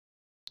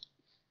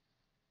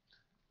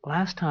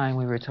Last time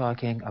we were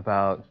talking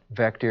about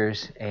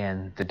vectors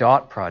and the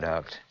dot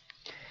product,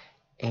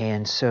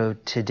 and so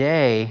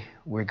today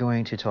we're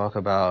going to talk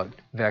about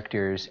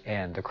vectors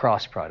and the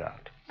cross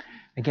product.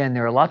 Again,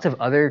 there are lots of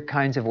other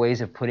kinds of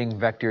ways of putting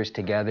vectors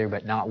together,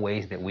 but not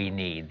ways that we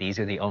need. These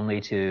are the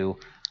only two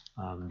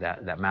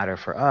that matter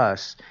for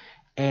us.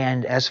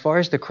 And as far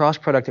as the cross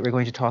product that we're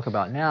going to talk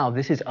about now,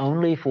 this is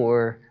only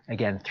for,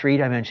 again,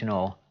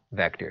 three-dimensional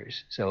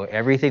vectors. So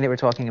everything that we're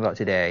talking about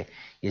today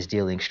is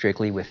dealing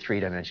strictly with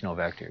three-dimensional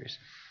vectors.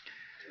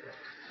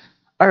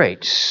 All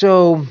right,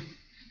 so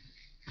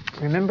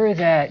remember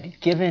that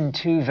given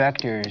two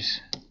vectors,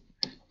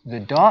 the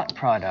dot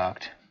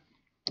product,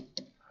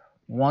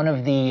 one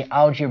of the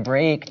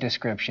algebraic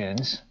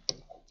descriptions,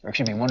 or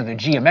excuse me, one of the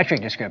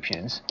geometric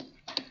descriptions,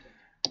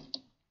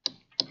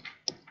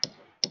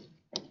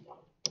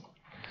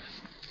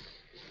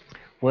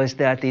 was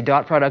that the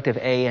dot product of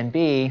A and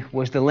B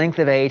was the length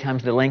of A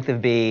times the length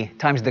of B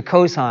times the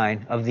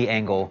cosine of the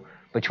angle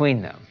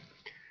between them.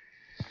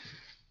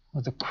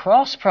 Well, the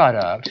cross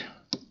product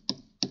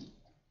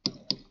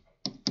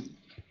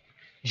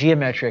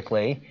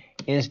geometrically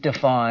is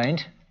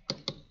defined,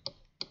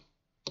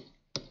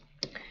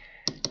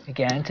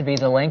 again, to be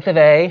the length of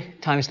A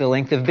times the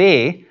length of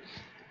B,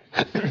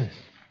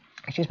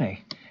 excuse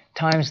me,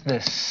 times the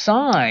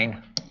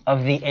sine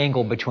of the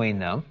angle between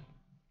them.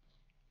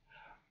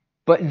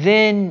 But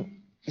then,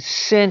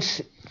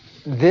 since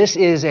this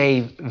is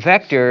a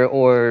vector,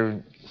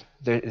 or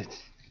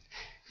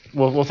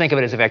we'll think of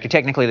it as a vector.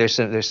 Technically,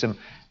 there's some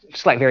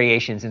slight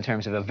variations in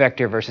terms of a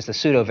vector versus a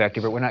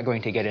pseudo-vector, but we're not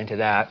going to get into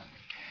that.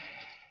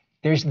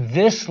 There's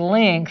this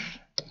length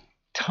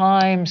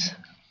times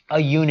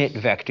a unit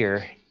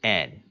vector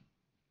n.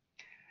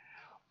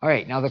 All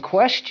right, now the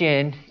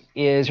question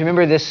is,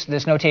 remember this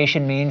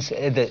notation means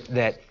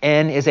that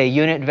n is a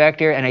unit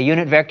vector, and a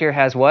unit vector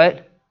has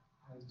what?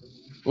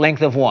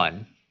 Length of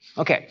 1.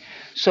 Okay,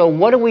 so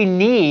what do we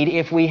need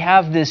if we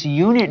have this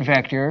unit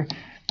vector?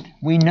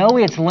 We know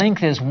its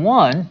length is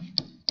 1.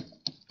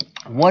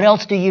 What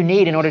else do you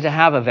need in order to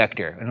have a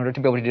vector, in order to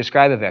be able to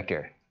describe a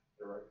vector?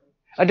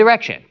 A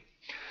direction.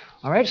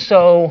 All right,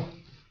 so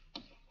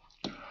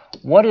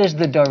what is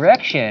the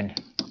direction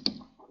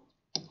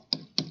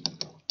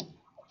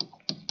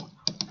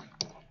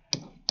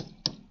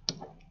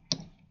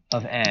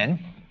of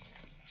n?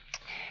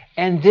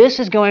 And this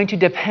is going to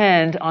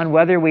depend on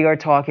whether we are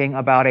talking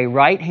about a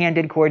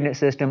right-handed coordinate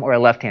system or a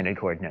left-handed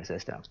coordinate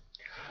system.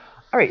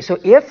 All right, so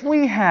if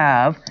we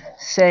have,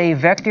 say,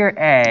 vector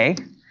A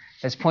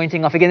that's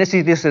pointing off, again, this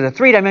is a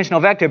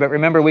three-dimensional vector, but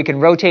remember we can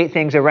rotate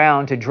things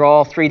around to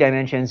draw 3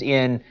 dimensions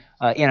in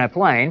a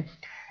plane.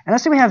 And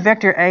let's say we have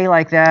vector A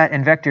like that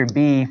and vector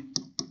B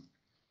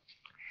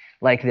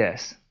like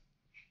this.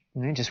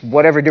 Just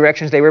whatever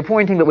directions they were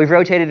pointing, but we've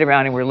rotated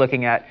around and we're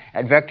looking at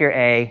vector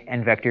A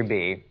and vector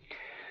B.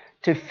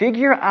 To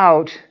figure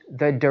out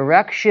the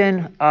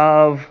direction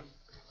of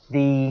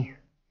the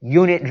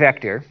unit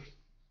vector,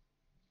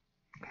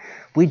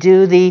 we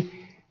do the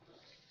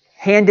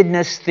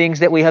handedness things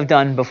that we have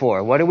done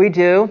before. What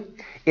do?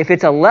 If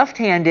it's a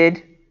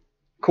left-handed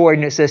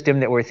coordinate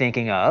system that we're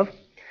thinking of,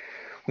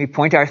 we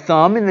point our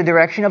thumb in the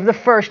direction of the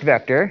first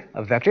vector,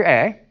 of vector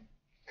A,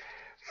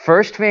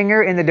 first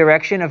finger in the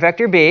direction of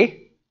vector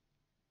B,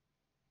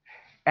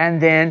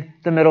 and then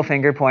the middle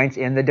finger points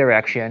in the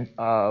direction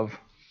of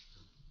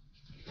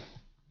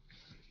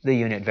the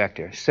unit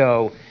vector.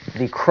 So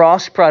the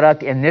cross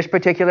product in this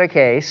particular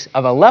case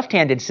of a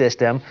left-handed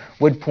system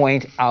would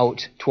point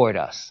out toward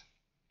us,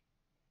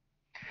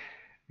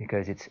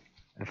 because it's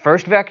the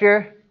first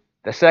vector,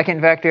 the second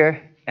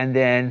vector, and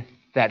then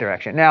that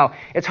direction. Now,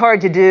 it's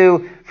hard to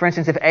do, for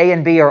instance, if A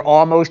and B are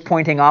almost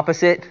pointing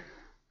opposite,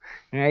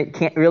 right? You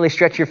can't really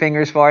stretch your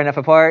fingers far enough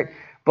apart,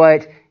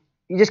 but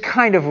you just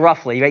kind of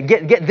roughly, right?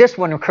 Get this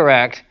one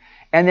correct,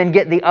 and then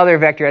get the other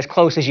vector as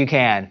close as you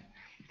can.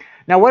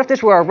 Now, what if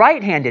this were a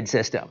right-handed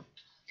system?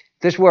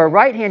 If this were a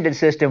right-handed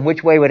system,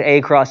 which way would A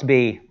cross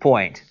B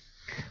point?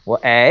 Well,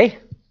 A,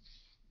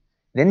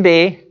 then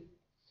B,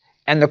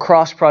 and the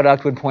cross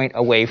product would point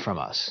away from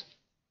us.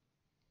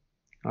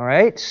 All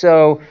right,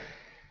 so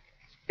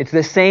it's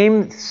the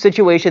same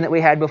situation that we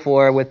had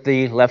before with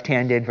the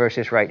left-handed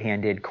versus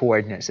right-handed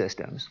coordinate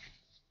systems.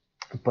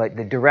 But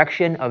the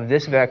direction of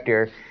this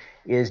vector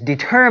is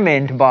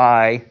determined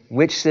by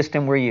which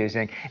system we're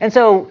using. And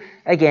so,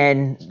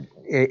 again,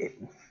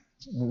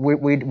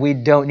 we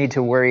don't need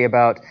to worry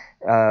about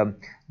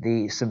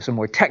some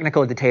more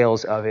technical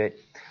details of it.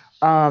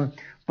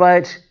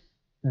 But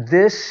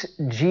this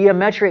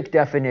geometric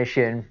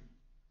definition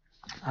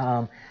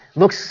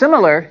looks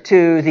similar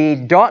to the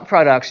dot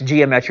product's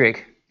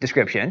geometric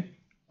description,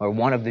 or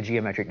one of the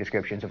geometric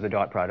descriptions of the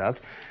dot product,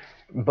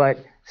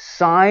 but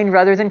sine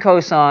rather than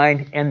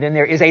cosine, and then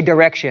there is a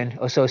direction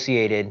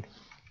associated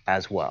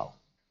as well.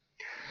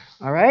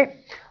 All right?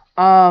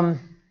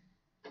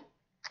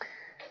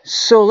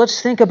 So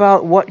let's think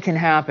about what can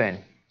happen.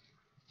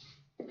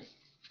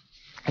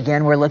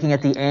 Again, we're looking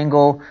at the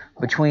angle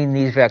between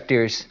these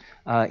vectors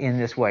in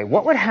this way.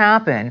 What would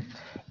happen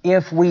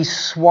if we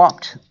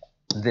swapped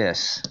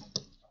this.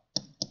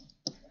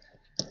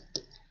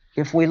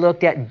 If we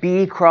looked at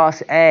B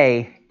cross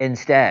A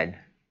instead.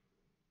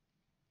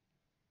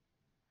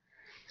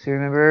 So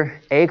remember,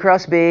 A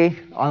cross B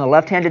on the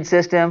left-handed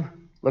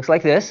system looks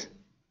like this.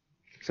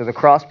 So the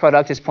cross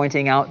product is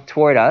pointing out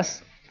toward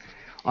us.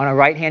 On a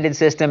right-handed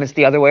system, it's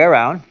the other way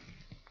around.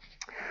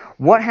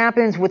 What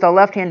happens with a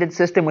left-handed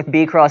system with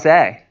B cross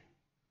A?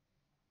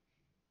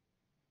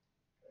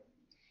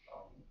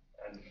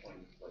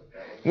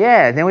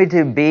 Yeah, then we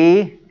do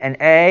B and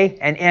A,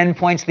 and N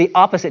points the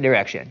opposite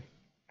direction.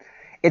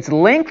 Its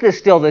length is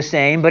still the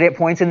same, but it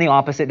points in the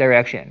opposite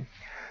direction.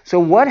 So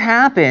what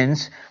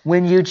happens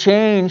when you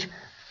change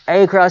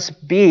A cross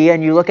B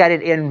and you look at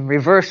it in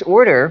reverse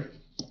order?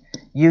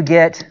 You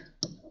get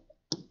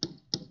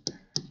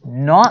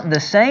not the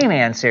same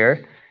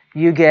answer,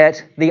 you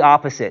get the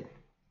opposite,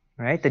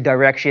 right? The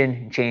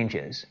direction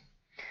changes.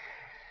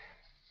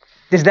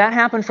 Does that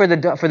happen for the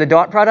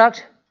dot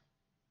product?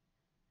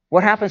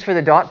 What happens for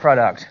the dot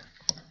product?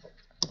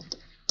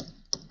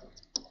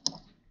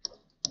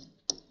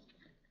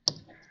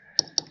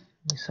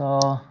 We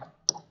saw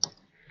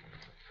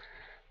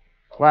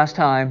last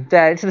time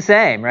that it's the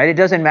same, right? It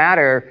doesn't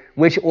matter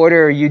which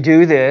order you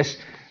do this,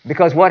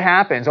 because what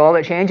happens? All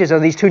that changes are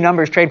these two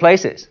numbers trade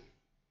places.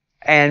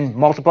 And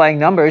multiplying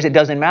numbers, it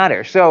doesn't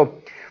matter.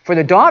 So for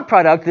the dot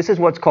product, this is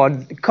what's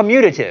called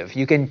commutative.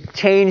 You can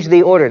change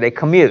the order. They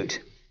commute.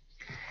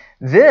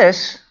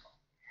 This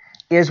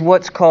is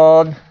what's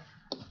called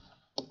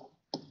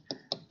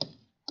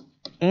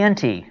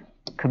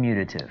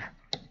anti-commutative.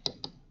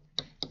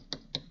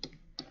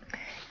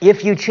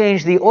 If you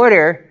change the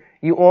order,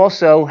 you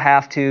also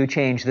have to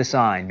change the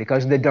sign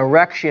because the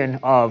direction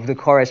of the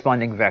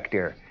corresponding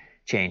vector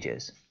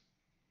changes.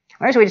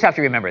 All right, so we just have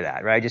to remember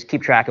that, right? Just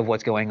keep track of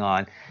what's going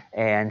on,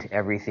 and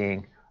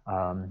everything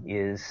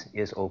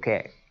is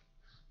okay.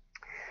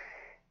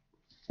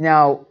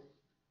 Now,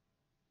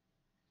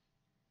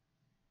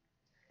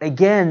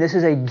 again, this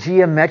is a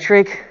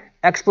geometric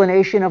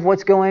explanation of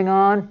what's going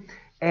on,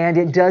 and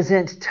it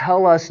doesn't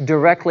tell us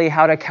directly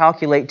how to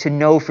calculate to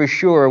know for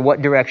sure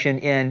what direction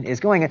N is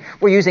going in.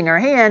 We're using our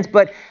hands,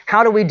 but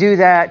how do we do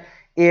that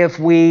if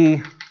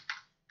we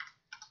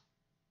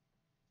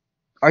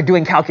are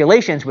doing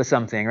calculations with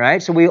something,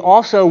 right? So we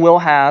also will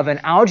have an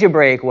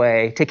algebraic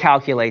way to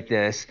calculate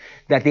this,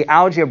 that the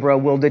algebra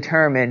will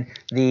determine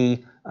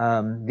the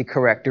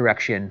correct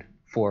direction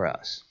for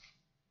us.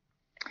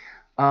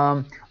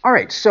 All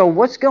right, so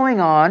what's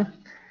going on?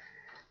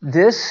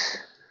 This,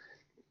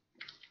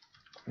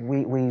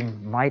 we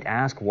might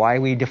ask why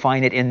we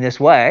define it in this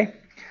way.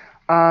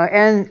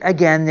 And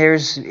again,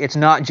 it's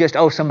not just,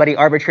 oh, somebody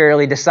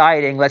arbitrarily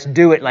deciding, let's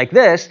do it like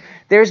this.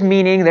 There's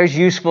meaning, there's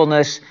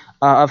usefulness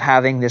of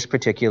having this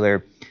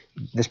particular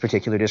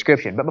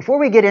description. But before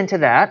we get into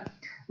that,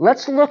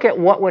 let's look at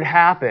what would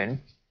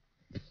happen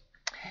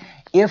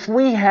if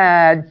we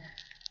had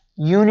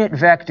unit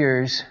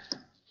vectors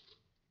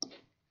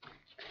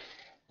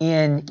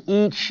in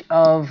each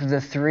of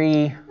the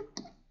three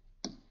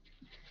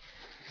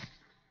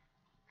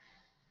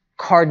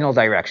cardinal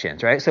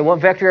directions, right? So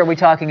what vector are we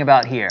talking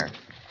about here?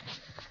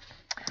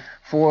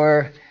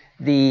 For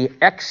the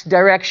x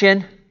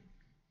direction,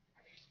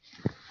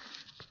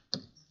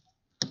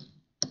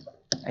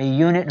 a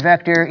unit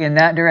vector in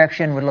that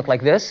direction would look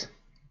like this.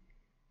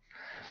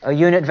 A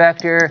unit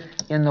vector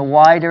in the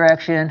y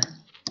direction,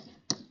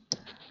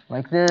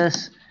 like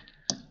this.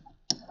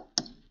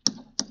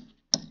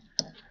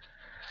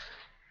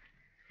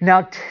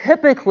 Now,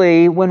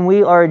 typically, when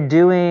we are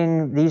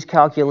doing these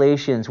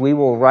calculations, we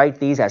will write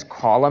these as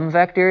column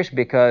vectors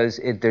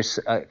because there's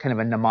kind of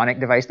a mnemonic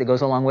device that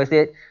goes along with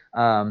it.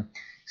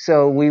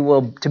 So we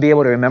will, to be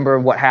able to remember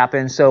what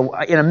happens. So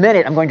in a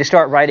minute, I'm going to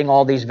start writing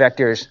all these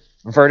vectors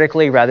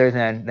vertically rather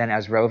than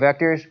as row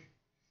vectors.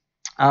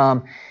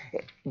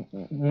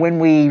 When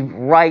we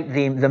write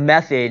the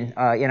method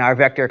in our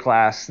vector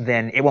class,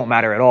 then it won't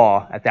matter at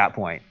all at that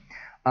point.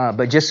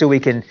 But just so we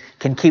can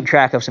keep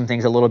track of some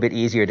things a little bit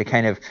easier to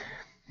kind of,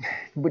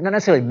 not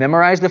necessarily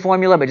memorize the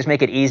formula, but just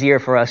make it easier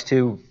for us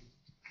to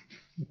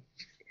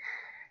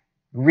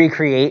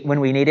recreate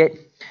when we need it.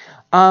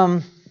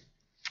 All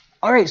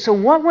right, so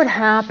what would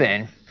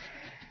happen,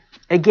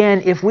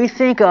 again, if we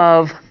think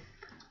of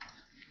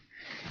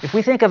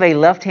a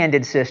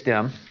left-handed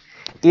system,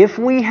 if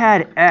we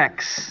had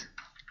x,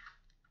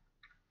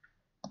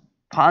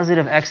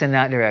 positive x in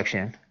that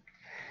direction,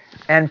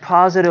 and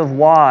positive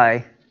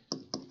y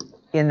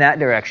in that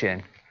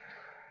direction,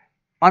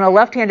 on a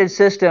left-handed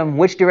system,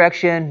 which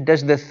direction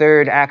does the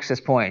third axis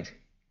point?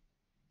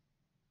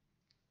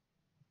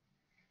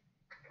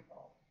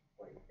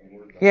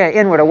 Yeah,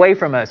 inward, away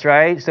from us,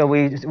 right? So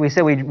we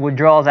said we would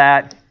draw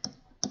that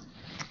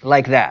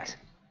like that.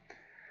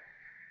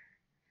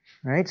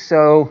 Right?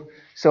 So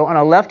on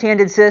a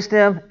left-handed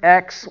system,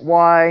 x,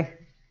 y,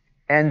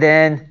 and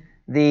then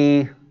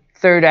the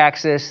third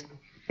axis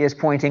is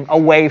pointing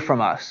away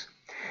from us.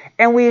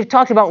 And we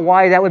talked about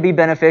why that would be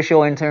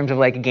beneficial in terms of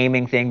like a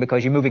gaming thing,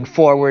 because you're moving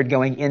forward,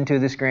 going into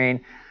the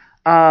screen.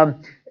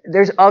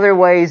 There's other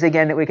ways,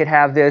 again, that we could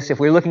have this. If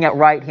we're looking at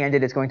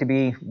right-handed, it's going to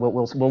be,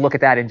 we'll look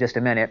at that in just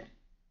a minute.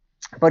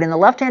 But in the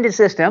left-handed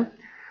system,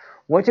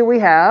 what do we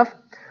have?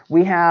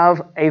 We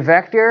have a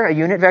vector, a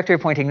unit vector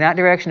pointing that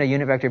direction, a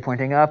unit vector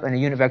pointing up, and a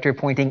unit vector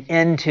pointing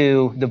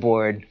into the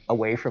board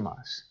away from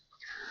us.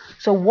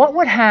 So what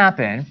would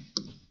happen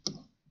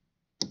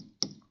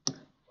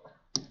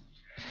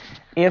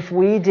if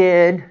we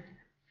did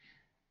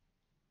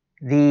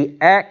the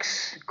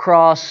x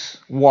cross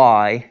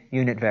y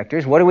unit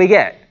vectors? What do we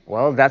get?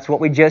 Well, that's what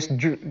we just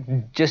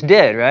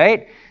did,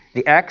 right?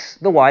 The x,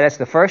 the y, that's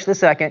the first, the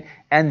second,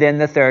 and then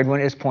the third one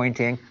is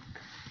pointing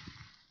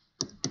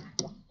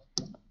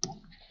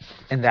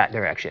in that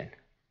direction.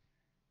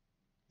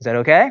 Is that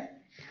okay?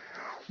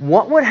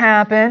 What would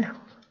happen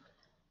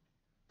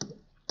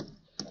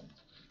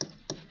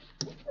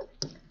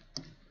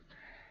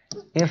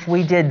if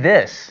we did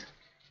this?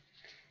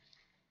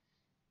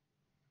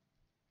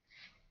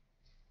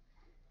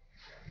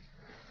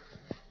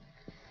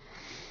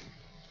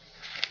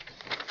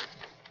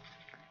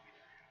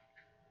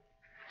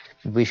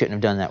 We shouldn't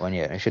have done that one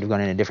yet. I should have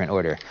gone in a different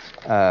order.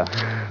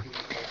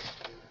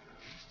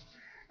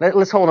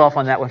 Let's hold off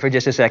on that one for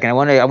just a second. I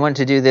want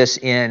to do this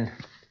in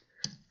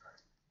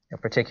a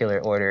particular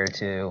order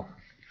to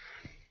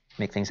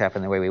make things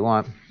happen the way we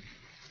want.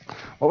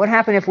 What would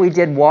happen if we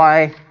did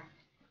y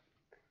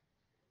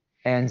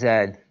and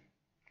z?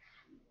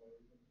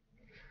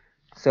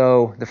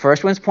 So the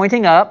first one's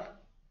pointing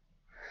up.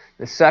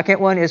 The second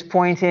one is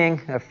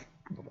pointing,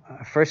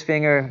 first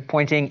finger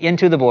pointing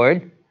into the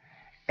board.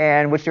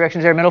 And which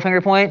direction does our middle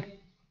finger point?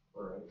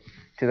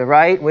 To the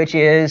right, which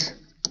is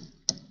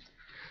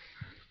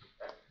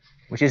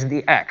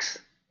the x,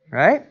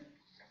 right?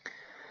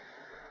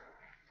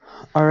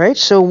 All right,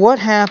 so what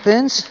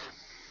happens?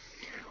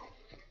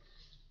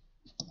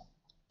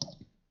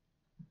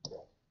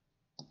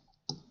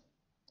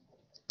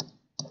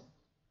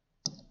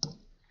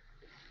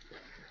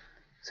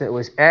 So it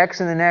was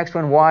x in the next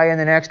one, y in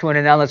the next one,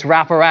 and now let's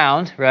wrap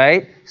around,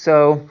 right?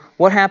 So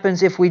what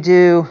happens if we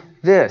do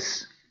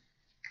this?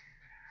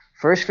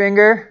 First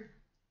finger,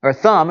 or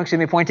thumb, excuse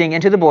me, pointing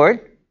into the board.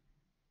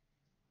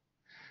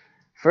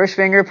 First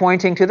finger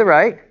pointing to the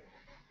right.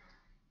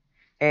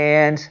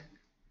 And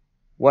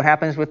what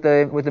happens with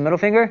the middle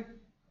finger?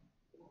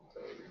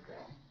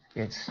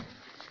 It's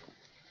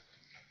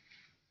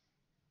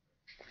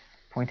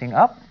pointing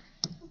up.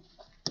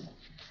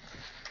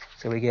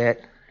 So we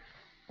get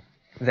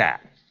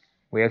that.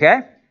 We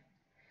okay?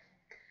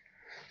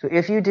 So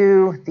if you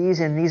do these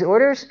in these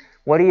orders,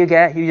 what do you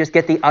get? You just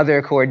get the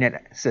other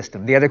coordinate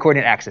system, the other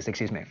coordinate axis,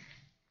 excuse me.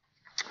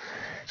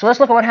 So let's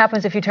look at what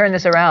happens if you turn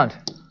this around.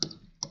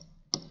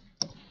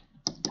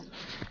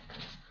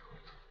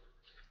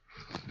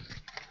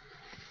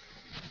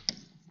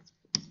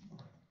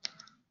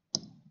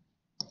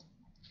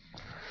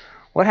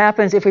 What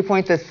happens if we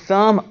point the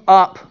thumb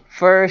up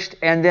first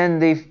and then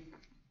the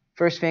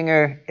first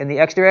finger in the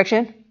x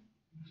direction?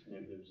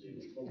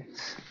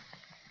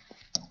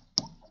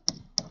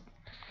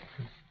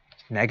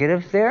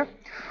 Negative there.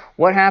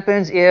 What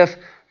happens if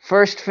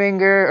first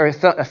finger, or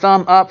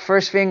thumb up,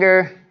 first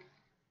finger,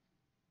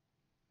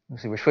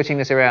 let's see, we're switching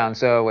this around,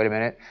 so wait a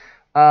minute.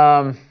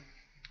 We're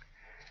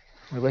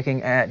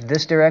looking at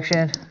this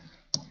direction.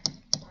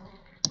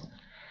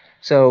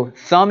 So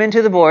thumb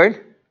into the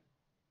board.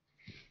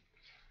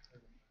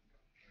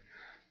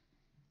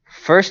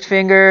 First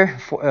finger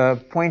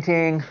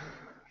pointing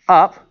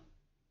up.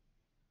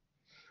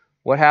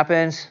 What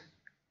happens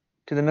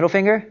to the middle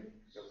finger?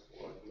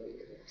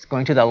 It's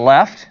going to the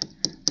left,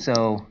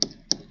 so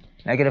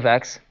negative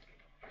x.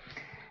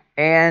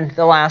 And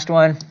the last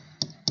one,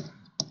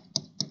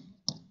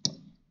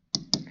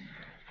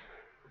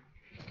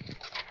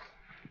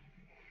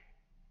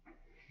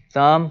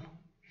 thumb,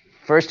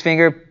 first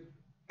finger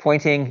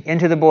pointing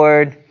into the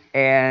board,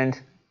 and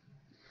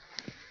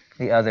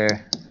the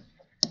other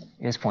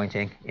is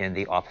pointing in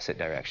the opposite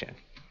direction,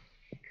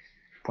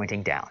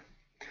 pointing down.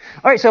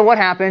 All right, so what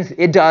happens?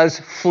 It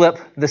does flip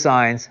the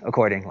signs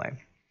accordingly.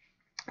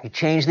 You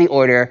change the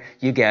order,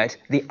 you get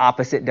the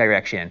opposite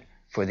direction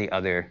for the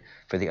other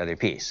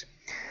piece.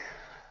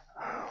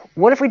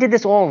 What if we did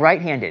this all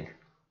right-handed?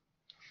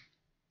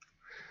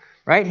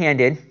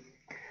 Right-handed,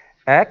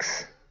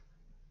 x.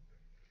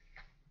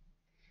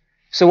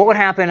 So what would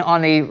happen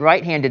on the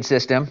right-handed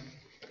system?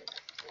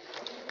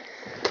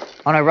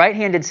 On a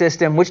right-handed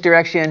system, which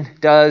direction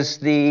does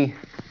the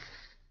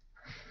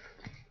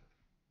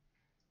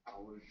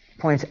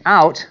points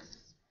out?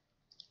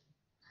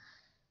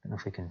 I don't know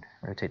if we can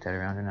rotate that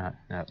around or not.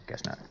 No,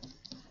 guess not.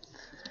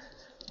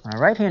 On a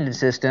right-handed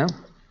system,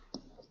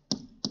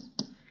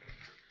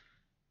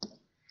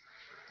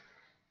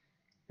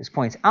 this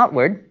points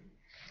outward.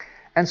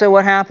 And so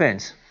what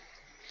happens?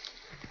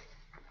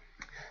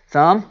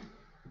 Thumb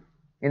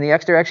in the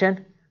x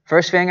direction,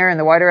 first finger in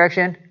the y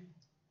direction.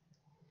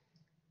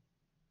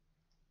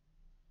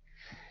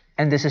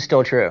 And this is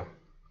still true.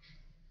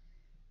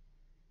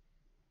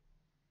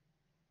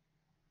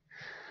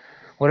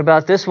 What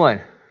about this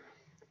one?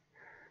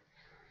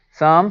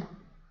 Thumb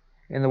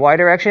in the y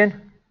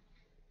direction.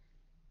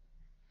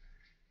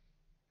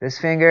 This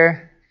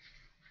finger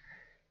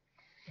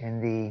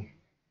in the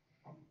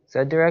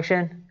z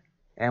direction.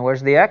 And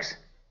where's the x?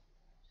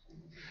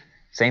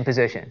 Same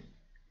position.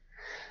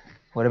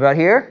 What about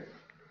here?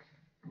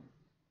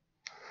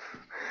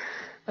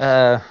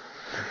 Here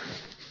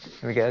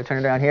we go. Turn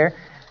it around here.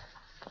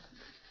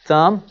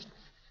 Thumb,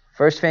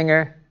 first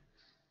finger,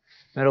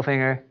 middle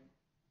finger.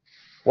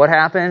 What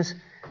happens?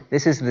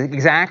 This is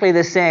exactly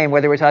the same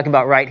whether we're talking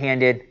about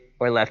right-handed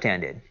or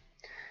left-handed.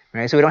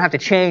 Right? So we don't have to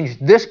change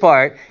this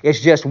part. It's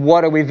just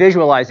what are we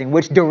visualizing?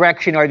 Which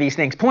direction are these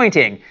things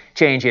pointing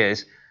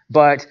changes.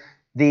 But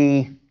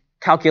the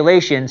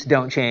calculations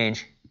don't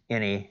change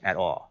any at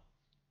all.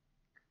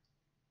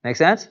 Make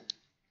sense?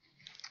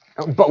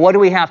 But what do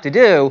we have to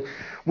do?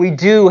 We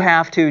do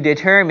have to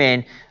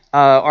determine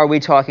are we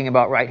talking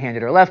about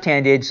right-handed or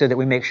left-handed so that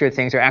we make sure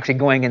things are actually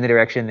going in the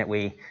direction that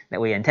we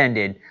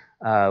intended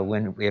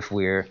if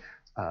we're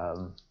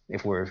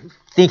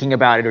thinking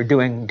about it or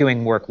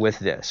doing work with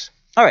this.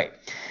 All right.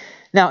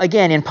 Now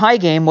again, in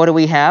Pygame, what do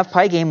we have?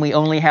 Pygame, we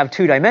only have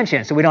 2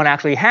 dimensions, so we don't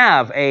actually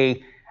have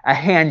a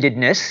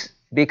handedness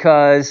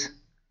because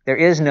there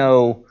is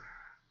no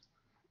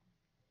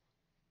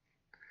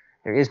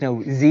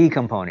z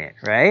component,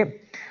 right?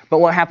 But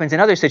what happens in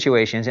other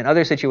situations? In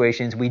other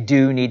situations, we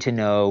do need to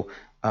know,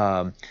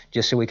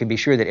 just so we can be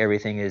sure that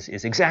everything is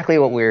exactly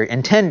what we're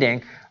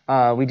intending,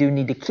 we do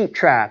need to keep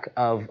track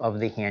of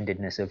the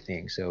handedness of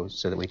things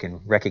so that we can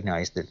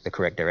recognize the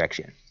correct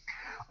direction.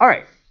 All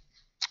right,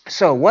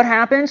 so what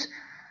happens?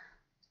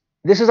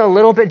 This is a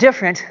little bit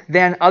different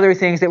than other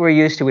things that we're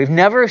used to. We've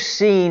never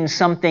seen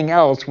something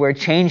else where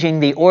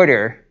changing the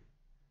order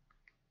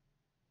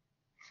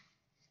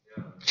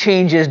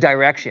changes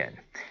direction.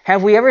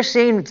 Have we ever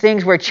seen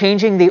things where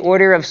changing the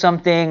order of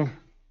something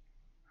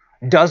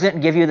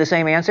doesn't give you the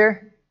same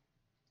answer?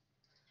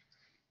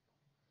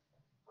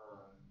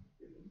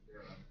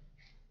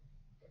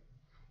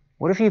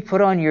 What if you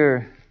put on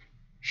your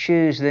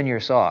shoes than your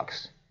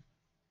socks?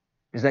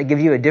 Does that give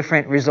you a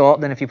different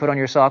result than if you put on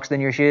your socks than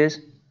your shoes?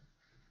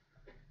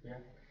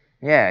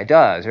 Yeah, it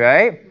does,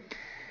 right?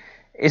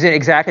 Is it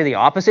exactly the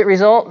opposite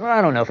result? Well,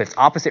 I don't know if it's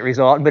opposite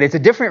result, but it's a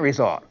different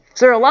result.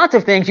 So there are lots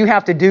of things you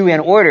have to do in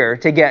order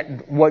to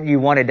get what you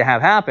wanted to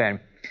have happen.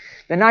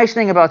 The nice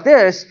thing about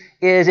this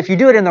is if you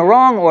do it in the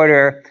wrong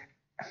order,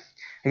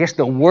 I guess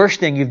the worst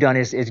thing you've done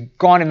is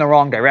gone in the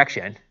wrong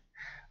direction.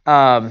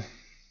 That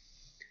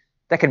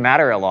can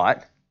matter a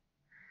lot,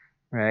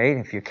 right?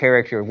 If your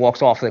character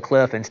walks off the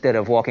cliff instead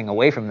of walking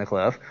away from the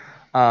cliff.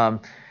 A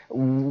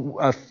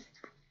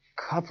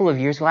couple of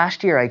years,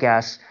 last year I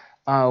guess,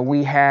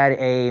 we had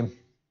a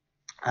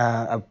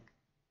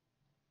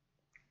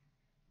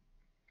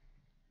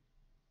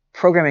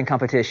programming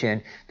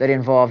competition that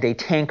involved a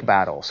tank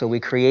battle. So we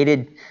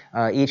created,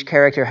 each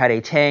character had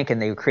a tank,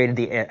 and they created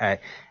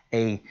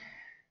a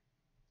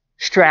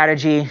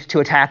strategy to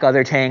attack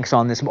other tanks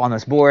on this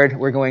board.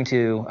 We're going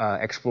to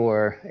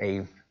explore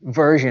a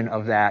version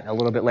of that a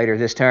little bit later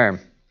this term.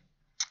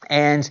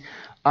 And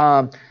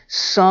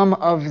some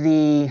of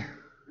the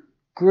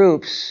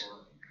groups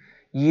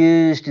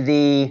used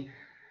they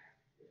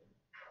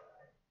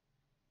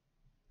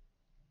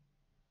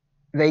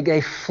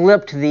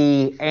flipped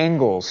the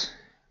angles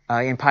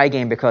in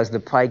Pygame because the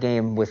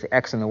Pygame with the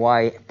X and the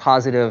Y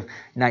positive,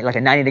 like a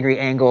 90-degree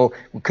angle,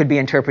 could be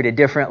interpreted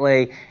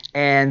differently.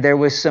 And there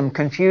was some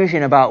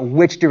confusion about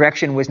which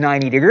direction was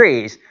 90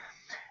 degrees.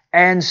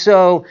 And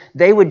so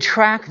they would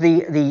track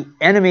the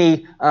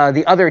enemy,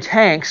 the other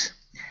tanks,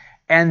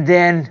 and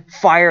then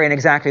fire in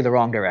exactly the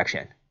wrong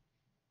direction.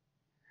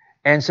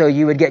 And so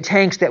you would get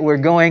tanks that were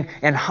going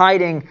and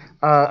hiding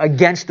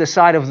against the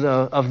side of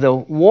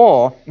the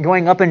wall,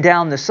 going up and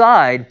down the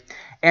side,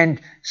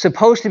 and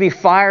supposed to be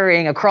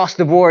firing across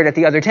the board at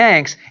the other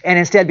tanks, and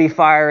instead be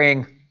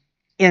firing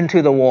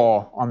into the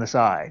wall on the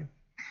side.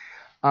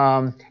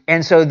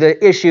 And so the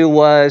issue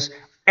was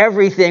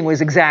everything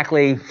was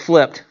exactly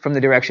flipped from the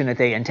direction that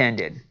they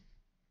intended.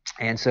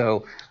 And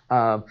so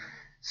I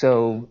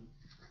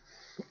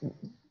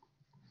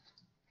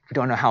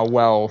don't know how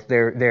well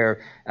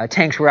their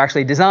tanks were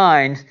actually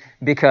designed,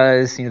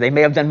 because they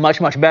may have done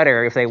much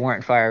better if they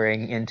weren't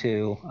firing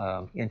into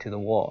the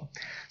wall.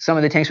 Some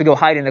of the tanks would go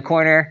hide in the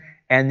corner,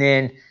 and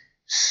then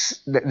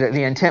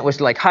the intent was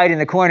to like hide in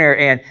the corner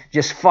and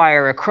just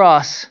fire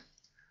across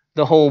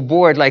the whole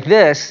board like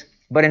this,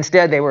 but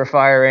instead they were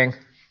firing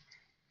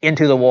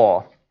into the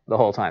wall the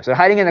whole time. So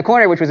hiding in the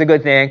corner, which was a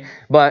good thing,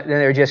 but then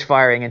they're just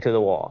firing into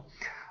the wall.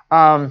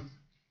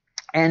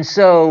 And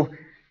so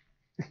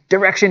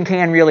direction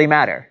can really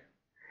matter.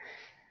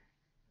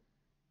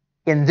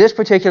 In this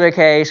particular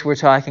case, we're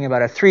talking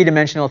about a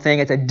three-dimensional thing.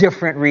 It's a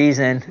different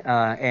reason,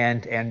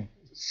 and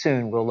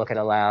soon we'll look at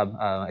a lab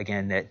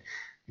again that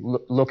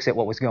looks at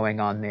what was going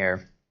on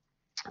there,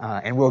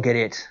 and we'll get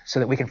it so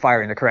that we can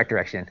fire in the correct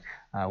direction.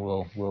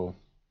 We'll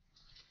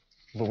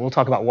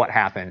talk about what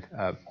happened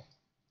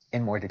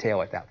in more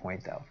detail at that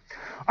point, though.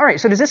 All right,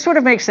 so does this sort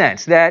of make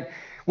sense? That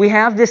We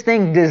have this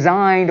thing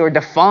designed or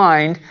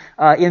defined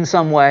in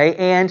some way,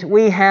 and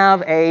we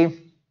have a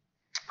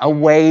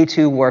way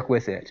to work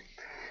with it.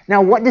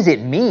 Now, what does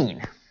it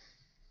mean?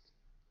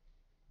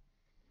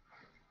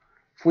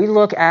 If we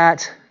look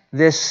at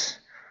this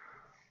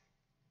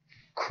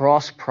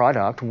cross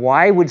product,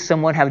 why would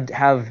someone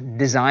have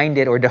designed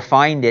it or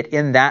defined it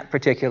in that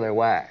particular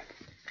way?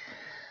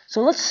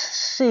 So let's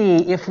see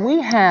if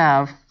we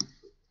have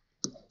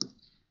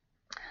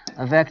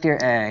a vector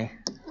A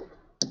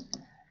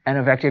and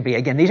a vector B.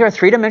 Again, these are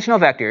three-dimensional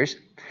vectors,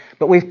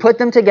 but we've put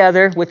them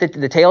together with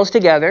the tails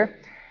together,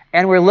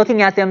 and we're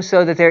looking at them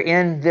so that they're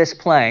in this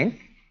plane,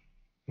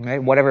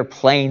 right? Whatever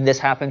plane this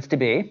happens to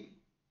be.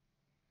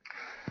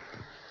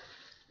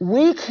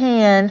 We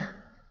can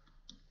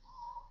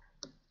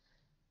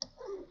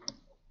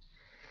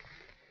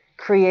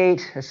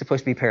create, it's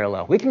supposed to be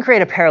parallel. We can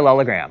create a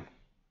parallelogram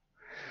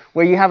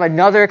where you have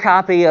another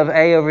copy of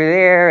A over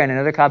there and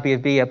another copy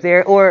of B up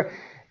there, or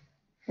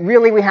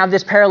really we have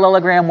this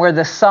parallelogram where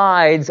the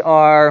sides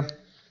are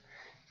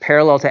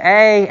parallel to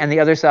A and the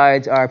other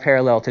sides are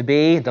parallel to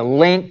B. The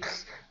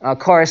lengths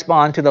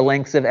correspond to the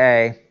lengths of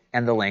A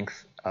and the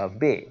length of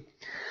B.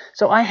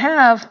 So I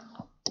have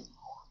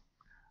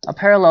a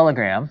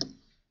parallelogram.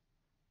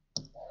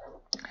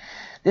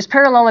 This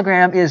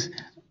parallelogram is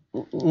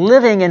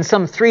living in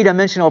some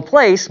three-dimensional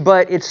place,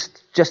 but it's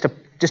just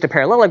a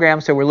parallelogram,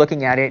 so we're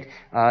looking at it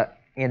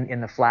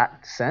in the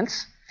flat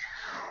sense.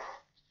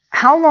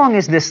 How long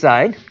is this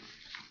side?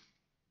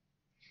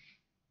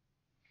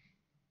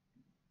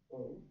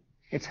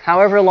 It's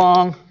however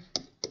long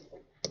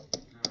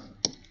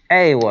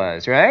A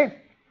was, right?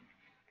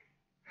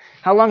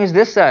 How long is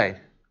this side?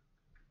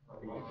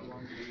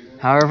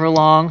 However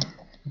long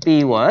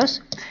B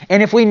was.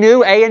 And if we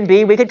knew A and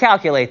B, we could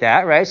calculate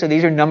that, right? So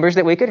these are numbers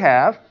that we could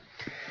have.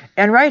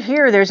 And right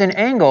here, there's an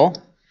angle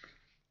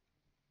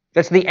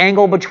that's the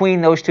angle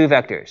between those two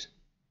vectors.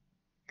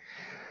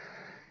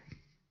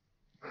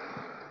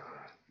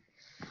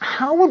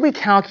 How would we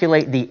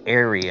calculate the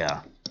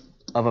area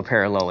of a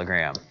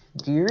parallelogram?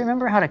 Do you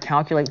remember how to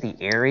calculate the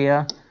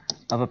area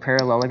of a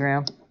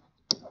parallelogram?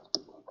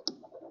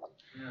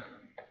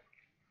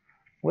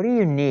 What do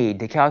you need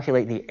to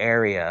calculate the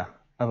area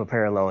of a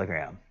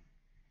parallelogram?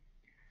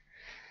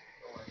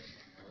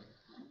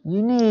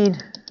 You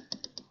need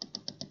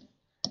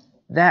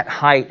that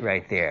height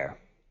right there.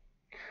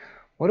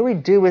 What do we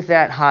do with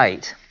that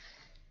height?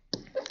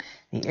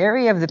 The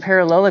area of the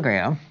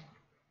parallelogram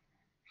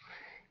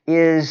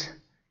is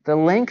the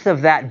length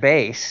of that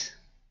base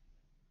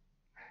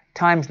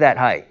times that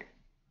height.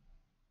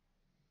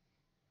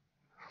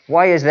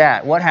 Why is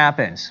that? What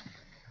happens?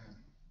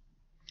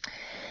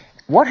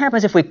 What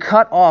happens if we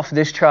cut off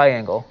this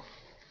triangle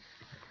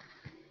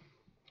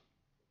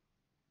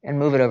and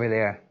move it over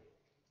there?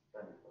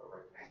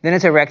 Then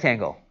it's a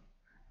rectangle,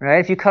 right?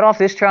 If you cut off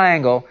this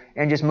triangle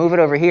and just move it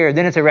over here,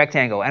 then it's a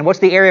rectangle. And what's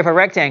the area of a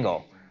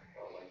rectangle?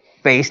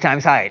 Base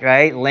times height,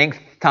 right? Length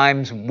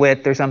times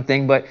width or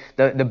something, but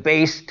the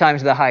base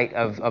times the height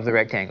of the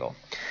rectangle.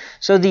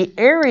 So the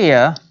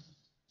area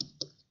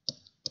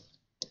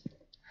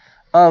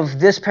of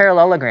this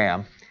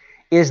parallelogram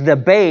is the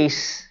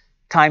base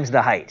times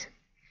the height.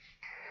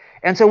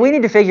 And so we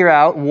need to figure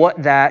out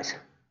what that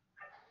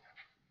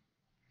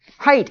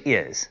height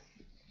is.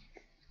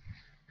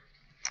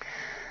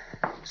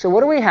 So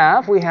what do we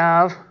have? We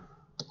have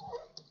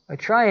a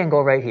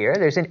triangle right here.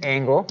 There's an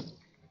angle.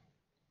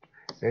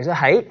 There's a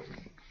height.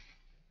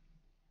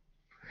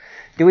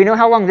 Do we know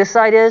how long this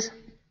side is?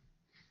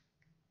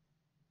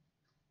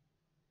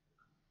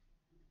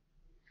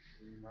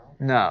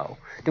 No.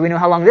 Do we know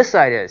how long this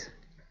side is?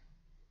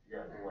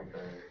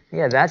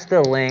 Yeah, that's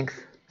the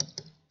length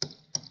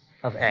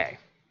of A.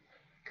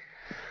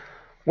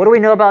 What do we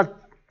know about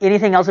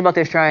anything else about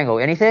this triangle?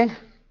 Anything?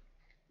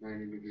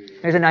 90 degrees.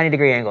 There's a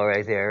 90-degree angle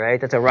right there, right?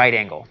 That's a right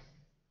angle.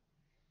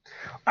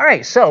 All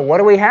right, so what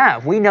do we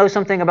have? We know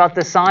something about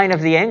the sine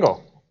of the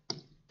angle.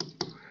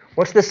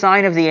 What's the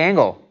sine of the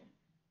angle?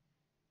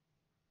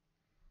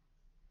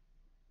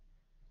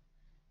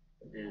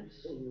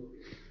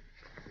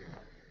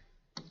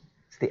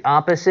 It's the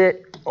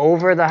opposite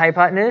over the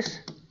hypotenuse.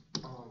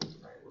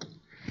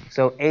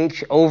 So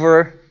h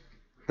over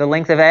the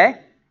length of A.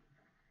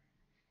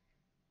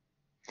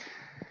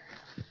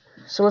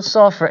 So let's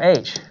solve for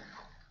h.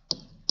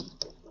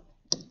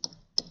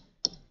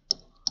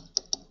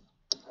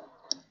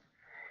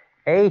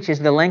 H is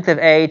the length of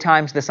A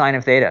times the sine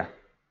of theta.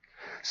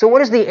 So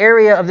what is the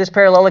area of this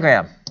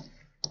parallelogram?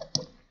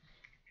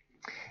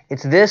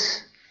 It's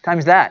this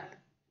times that.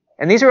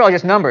 And these are all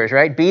just numbers,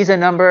 right? B is a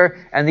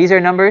number, and these are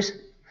numbers.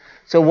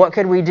 So what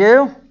could we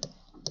do?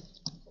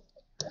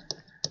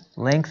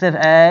 Length of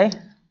A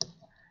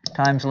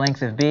times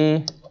length of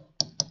B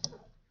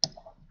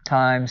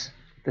times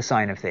the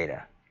sine of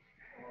theta.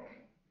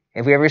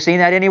 Have we ever seen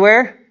that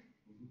anywhere?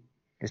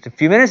 Just a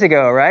few minutes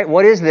ago, right?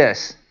 What is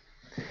this?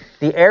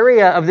 The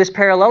area of this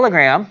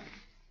parallelogram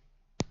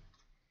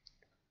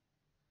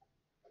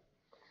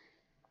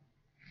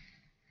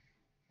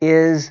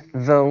is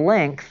the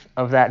length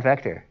of that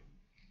vector.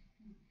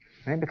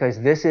 right?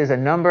 Because this is a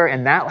number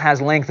and that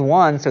has length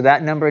 1, so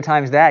that number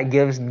times that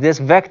gives this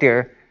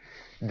vector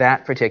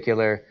that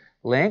particular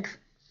length.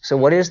 So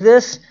what is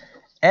this?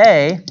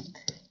 A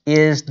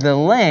is the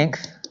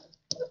length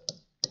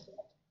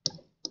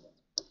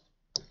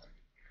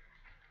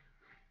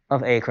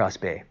of A cross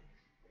B.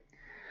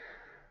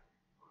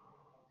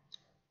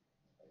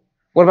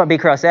 What about B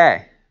cross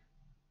A?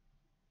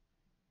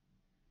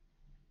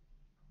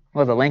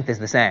 Well, the length is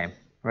the same,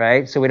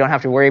 right? So we don't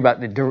have to worry about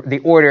the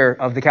order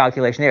of the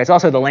calculation there. It's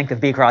also the length of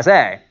B cross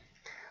A.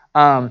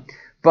 Because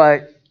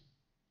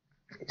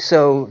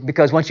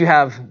once you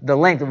have the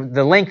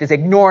length is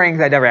ignoring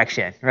the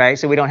direction, right?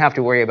 So we don't have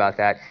to worry about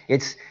that.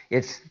 It's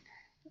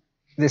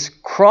this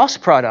cross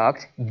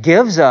product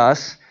gives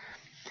us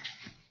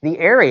the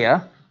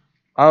area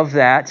of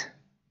that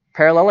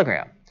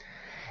parallelogram.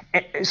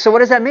 So what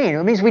does that mean?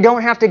 It means we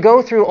don't have to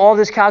go through all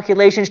these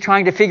calculations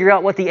trying to figure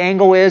out what the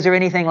angle is or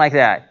anything like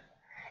that.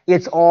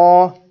 It's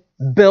all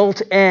built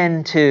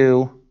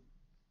into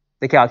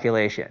the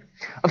calculation.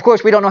 Of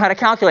course, we don't know how to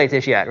calculate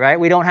this yet, right?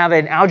 We don't have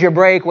an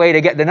algebraic way to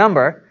get the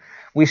number.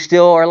 We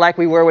still are like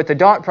we were with the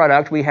dot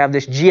product. We have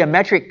this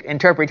geometric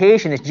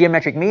interpretation, this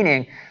geometric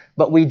meaning,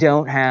 but we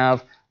don't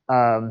have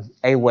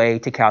a way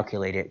to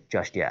calculate it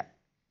just yet.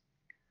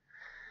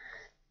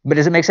 But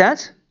does it make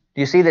sense?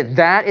 Do you see that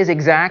that is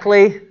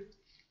exactly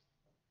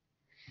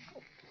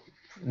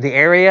the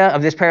area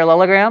of this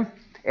parallelogram?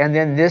 And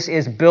then this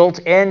is built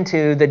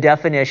into the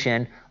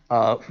definition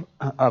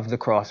of the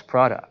cross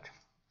product.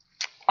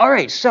 All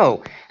right,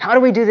 so how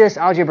do we do this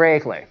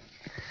algebraically?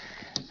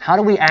 How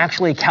do we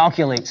actually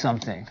calculate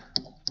something?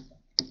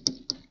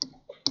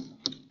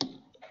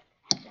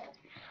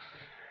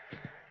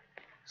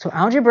 So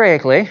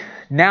algebraically,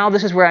 now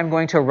this is where I'm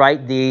going to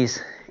write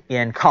these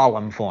in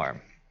column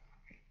form.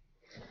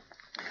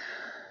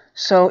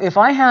 So if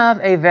I have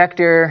a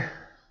vector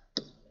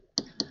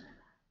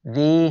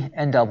v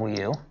and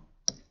w,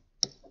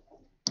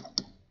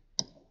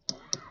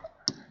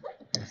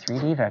 they're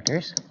 3D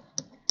vectors,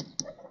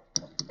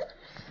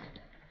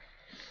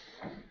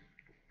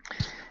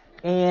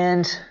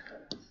 and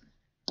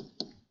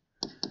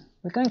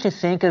we're going to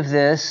think of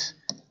this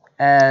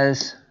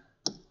as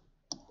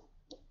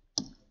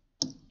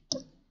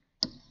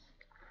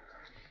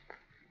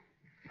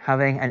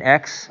having an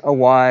x, a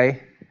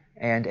y,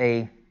 and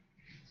a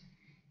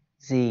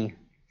z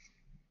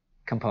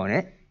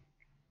component.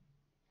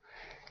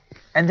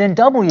 And then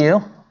w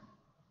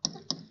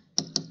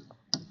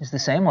is the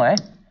same way.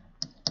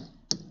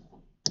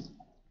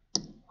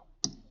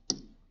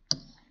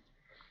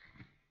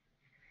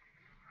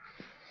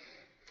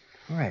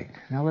 All right,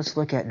 now let's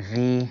look at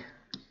v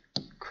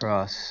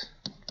cross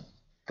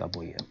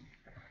w.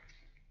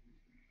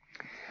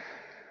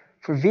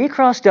 For v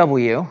cross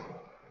w,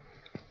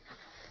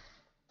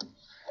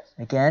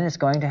 again, it's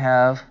going to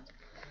have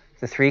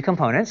the 3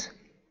 components.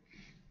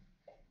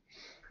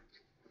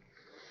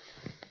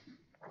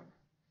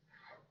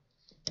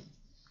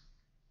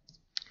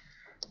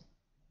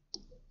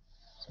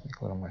 Let's make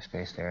a little more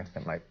space there.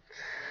 That might.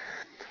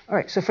 All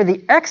right, so for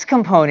the x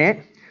component,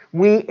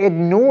 we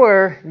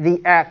ignore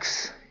the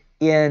x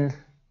in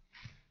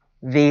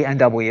v and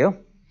w,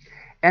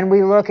 and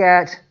we look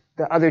at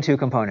the other 2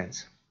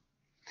 components.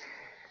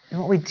 And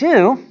what we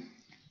do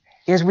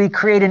is we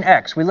create an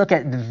x. We look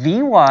at the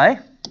vy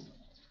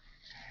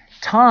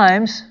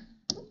times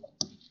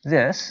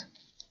this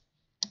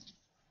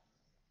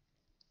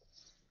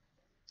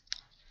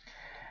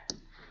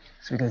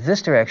so we go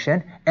this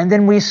direction, and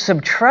then we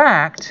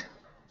subtract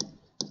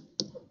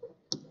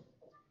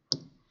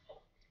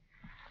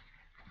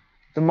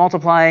the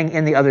multiplying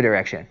in the other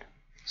direction.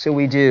 So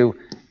we do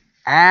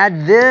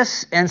add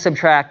this and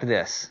subtract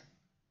this,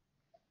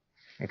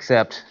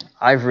 except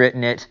I've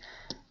written it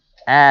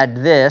add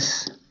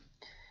this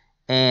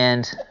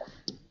and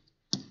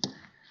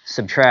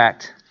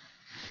subtract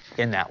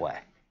in that way.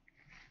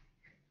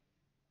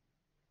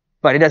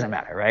 But it doesn't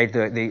matter, right?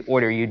 The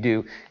order you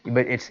do,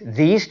 but it's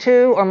these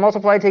 2 are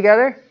multiplied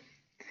together,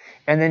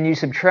 and then you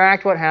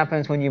subtract what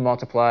happens when you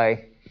multiply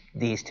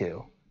these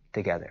 2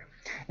 together.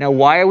 Now,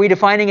 why are we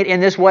defining it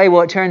in this way?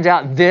 Well, it turns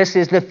out this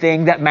is the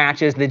thing that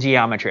matches the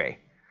geometry.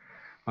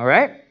 All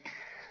right?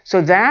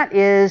 So that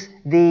is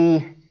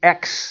the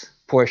x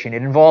portion.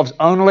 It involves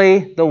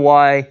only the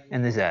y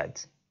and the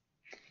z's.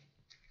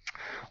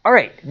 All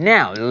right,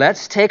 now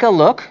let's take a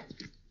look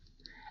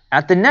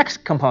at the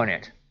next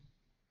component.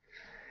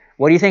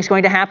 What do you think is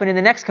going to happen in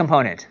the next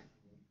component?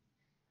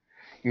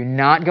 You're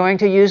not going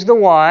to use the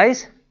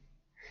y's.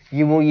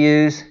 You will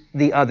use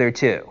the other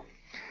 2.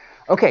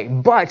 Okay,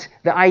 but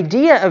the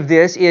idea of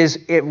this is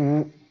it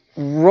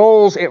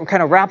rolls, it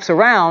kind of wraps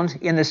around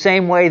in the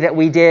same way that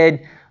we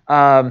did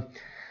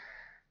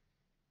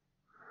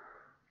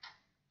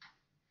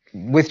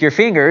with your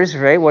fingers,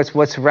 right?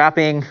 What's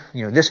wrapping,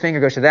 you know, this finger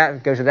goes to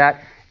that, goes to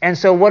that. And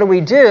so what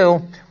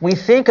do? We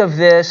think of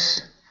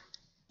this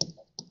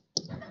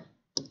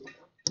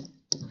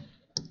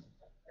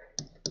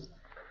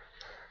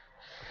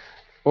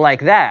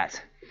like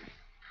that.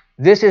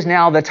 This is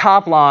now the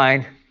top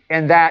line,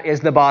 and that is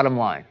the bottom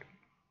line.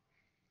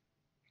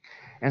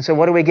 And so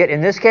what do we get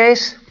in this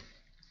case?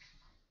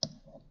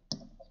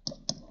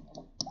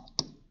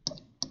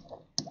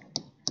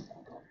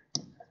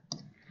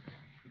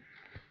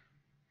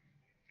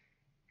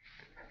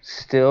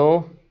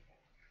 Still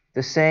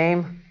the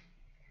same.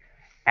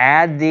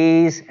 Add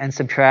these and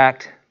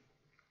subtract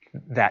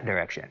that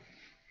direction.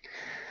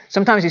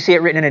 Sometimes you see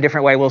it written in a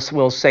different way.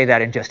 We'll say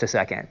that in just a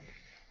second.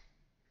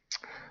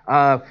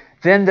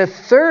 Then the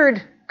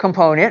third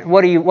component,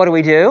 what do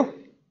we do?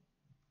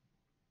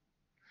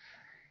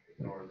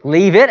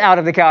 Leave it out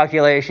of the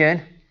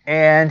calculation,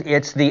 and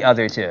it's the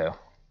other two.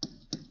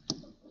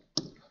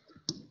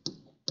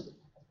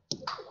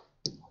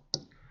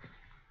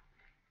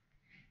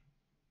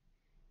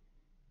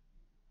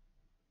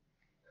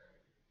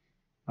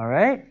 All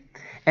right?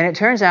 And it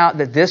turns out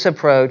that this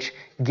approach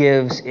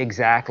gives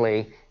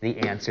exactly the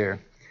answer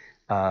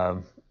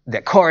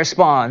that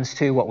corresponds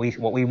to what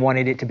we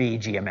wanted it to be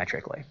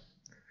geometrically.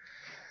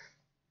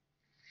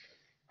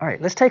 All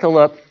right, let's take a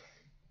look.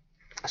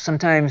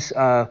 Sometimes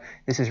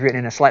this is written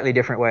in a slightly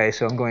different way,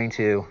 so I'm going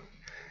to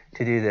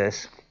do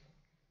this.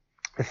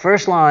 The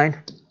first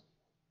line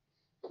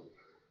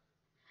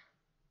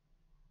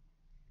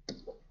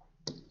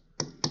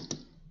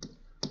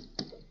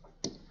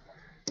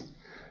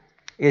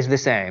is the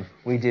same.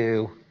 We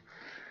do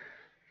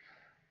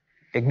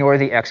ignore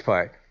the x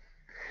part.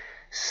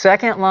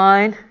 Second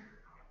line,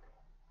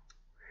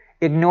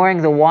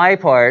 ignoring the y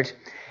part.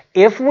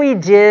 If we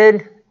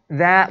did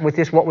that with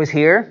this, what was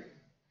here,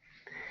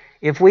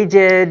 if we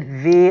did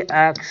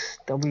Vx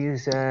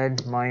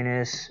Wz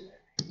minus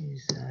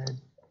Ez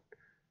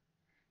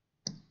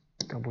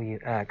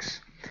Wx,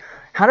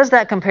 how does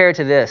that compare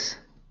to this?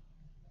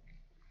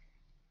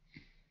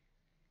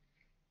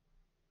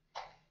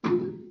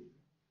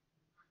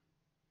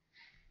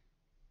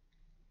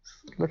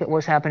 Look at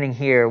what's happening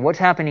here. What's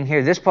happening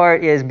here? This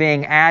part is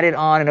being added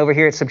on, and over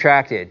here it's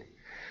subtracted.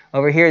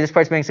 Over here, this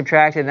part's being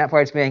subtracted, and that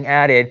part's being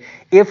added.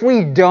 If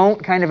we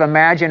don't kind of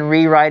imagine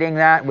rewriting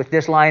that with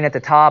this line at the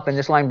top and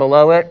this line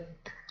below it,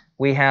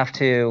 we have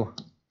to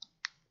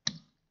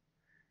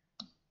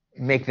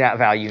make that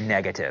value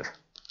negative.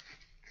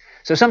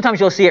 So sometimes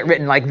you'll see it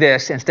written like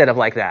this instead of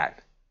like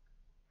that.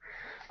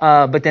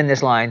 But then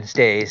this line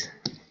stays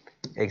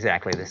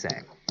exactly the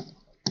same.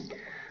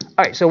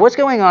 All right, so what's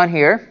going on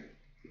here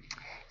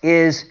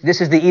is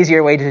this is the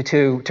easier way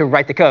to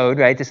write the code,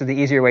 right? This is the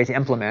easier way to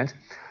implement.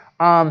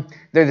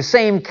 They're the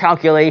same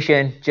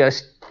calculation,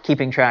 just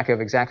keeping track of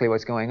exactly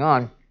what's going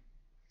on.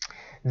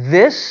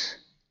 This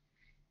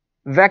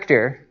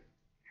vector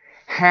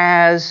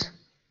has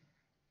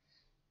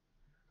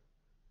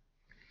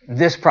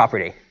this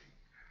property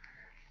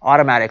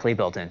automatically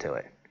built into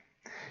it.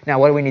 Now,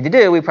 what do we need to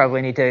do? We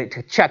probably need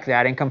to check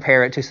that and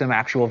compare it to some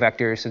actual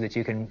vectors so that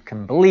you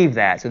can believe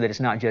that, so that it's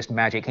not just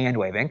magic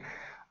hand-waving.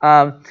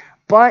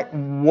 But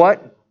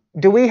what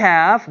do we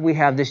have? We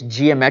have this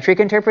geometric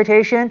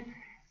interpretation,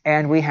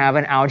 and we have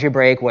an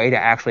algebraic way to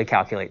actually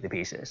calculate the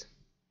pieces.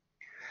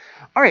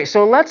 All right,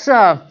 so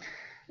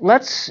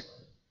let's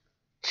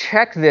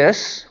check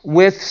this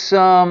with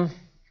some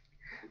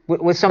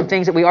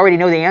things that we already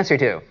know the answer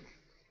to.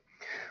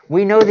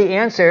 We know the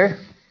answer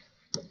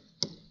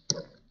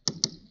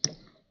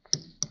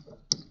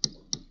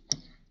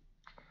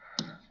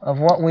of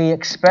what we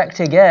expect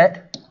to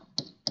get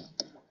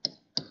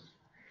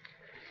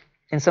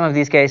in some of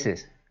these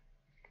cases,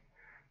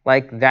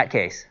 like that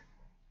case.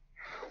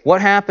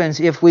 What happens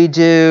if we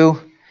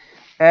do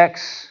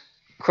x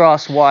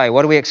cross y?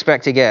 What do we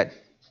expect to get?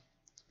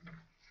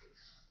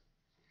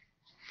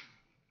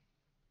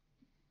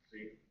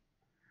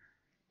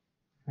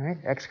 All right,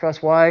 x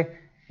cross y,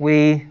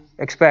 we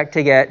expect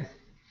to get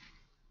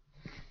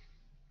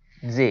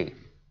z.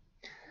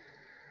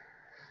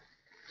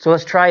 So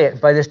let's try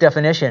it by this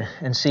definition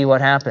and see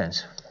what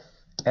happens.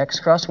 X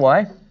cross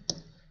y,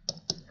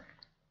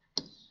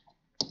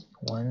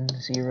 1,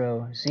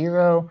 0,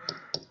 0,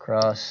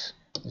 cross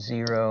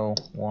 0,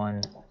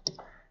 1,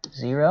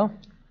 0.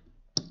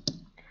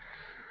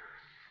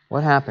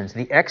 What happens?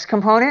 The x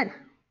component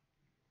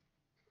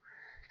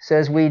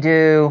says we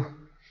do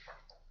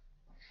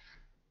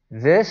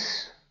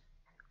this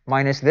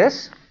minus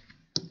this.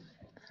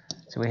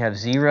 So we have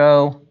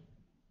 0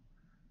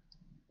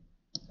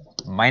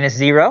 minus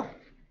 0.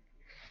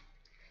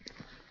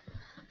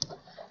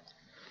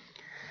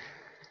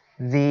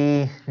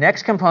 The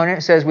next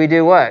component says we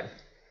do what?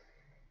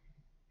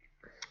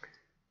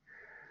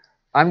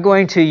 I'm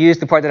going to use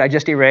the part that I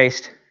just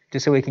erased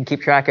just so we can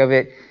keep track of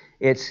it.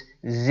 It's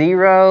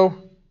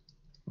 0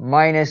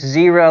 minus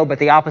 0, but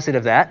the opposite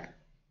of that.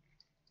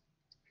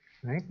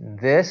 Right?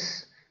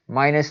 This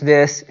minus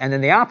this, and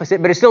then the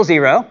opposite, but it's still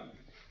 0.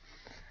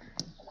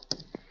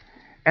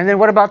 And then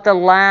what about the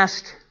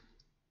last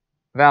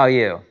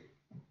value?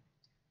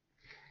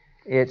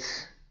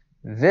 It's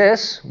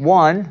this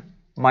 1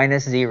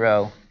 minus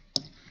 0,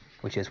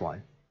 which is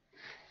 1.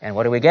 And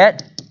what do we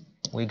get?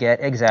 We get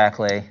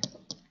exactly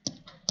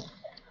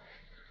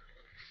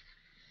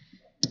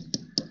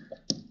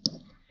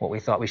what we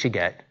thought we should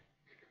get,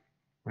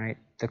 right?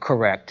 The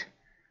correct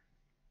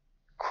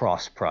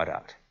cross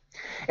product.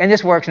 And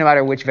this works no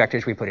matter which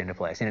vectors we put into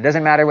place. And it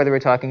doesn't matter whether we're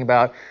talking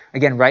about,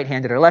 again,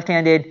 right-handed or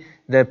left-handed,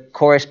 the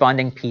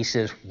corresponding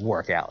pieces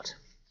work out.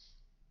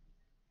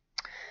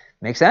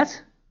 Make sense?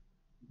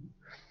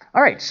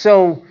 All right,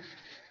 so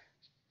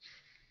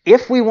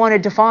if we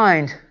wanted to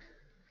find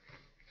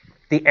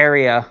the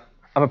area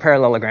of a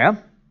parallelogram,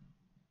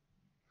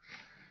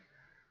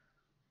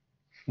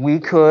 we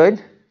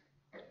could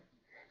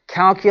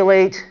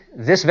calculate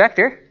this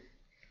vector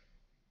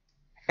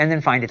and then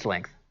find its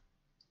length.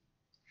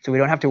 So we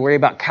don't have to worry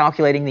about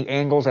calculating the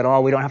angles at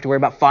all. We don't have to worry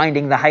about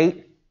finding the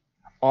height.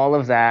 All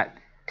of that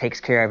takes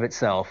care of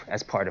itself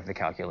as part of the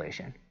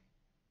calculation.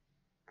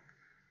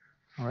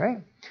 All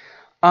right.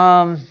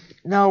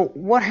 Now,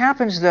 what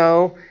happens,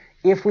 though,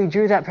 if we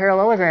drew that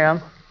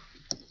parallelogram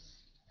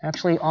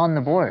actually on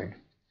the board?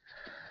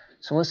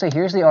 So let's say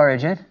here's the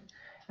origin,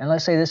 and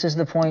let's say this is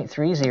the point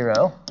 3,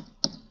 0.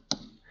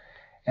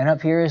 And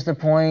up here is the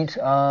point,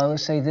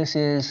 let's say this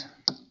is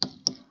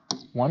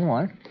 1,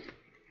 1.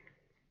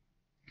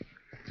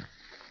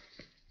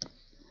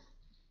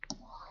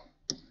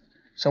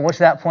 So what's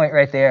that point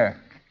right there?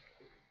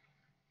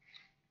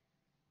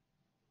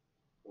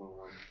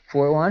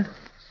 4, 1.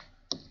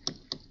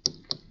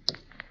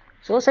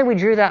 So let's say we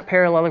drew that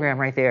parallelogram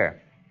right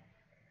there.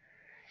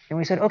 And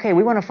we said, okay,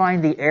 we want to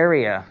find the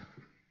area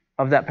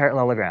of that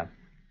parallelogram.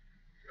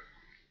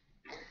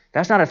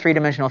 That's not a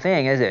three-dimensional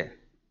thing, is it?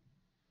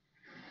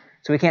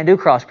 So we can't do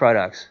cross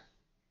products.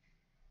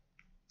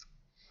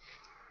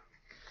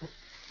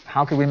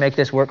 How could we make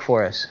this work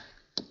for us?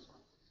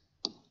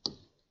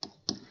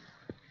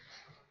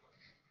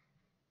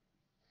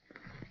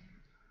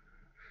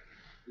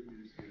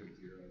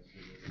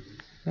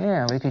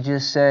 Yeah, we could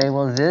just say,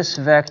 well, this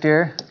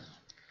vector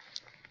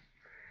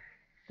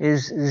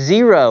is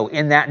 0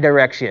 in that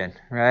direction,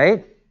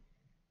 right?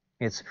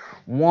 It's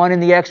 1 in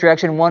the x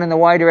direction, 1 in the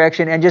y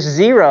direction, and just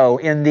 0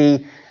 in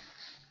the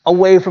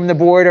away from the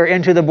board or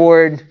into the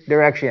board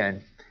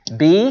direction.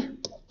 B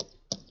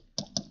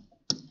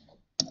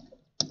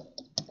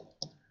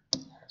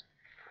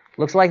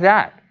looks like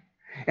that.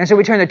 And so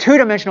we turn the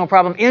two-dimensional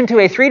problem into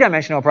a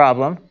three-dimensional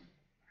problem.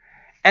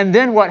 And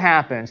then what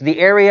happens? The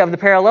area of the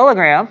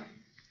parallelogram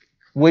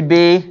would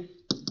be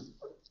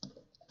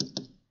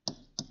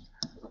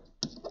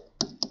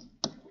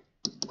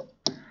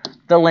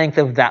the length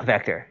of that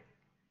vector.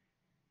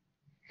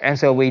 And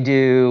so we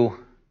do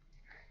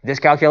this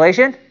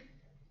calculation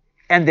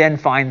and then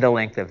find the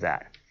length of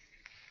that.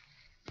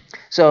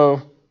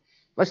 So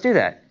let's do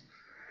that.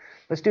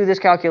 Let's do this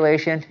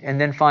calculation and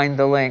then find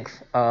the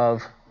length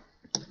of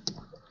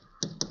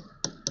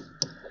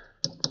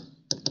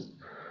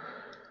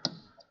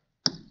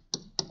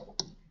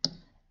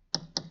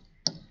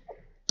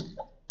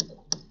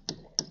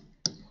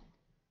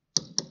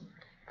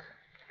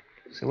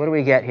So what do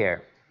we get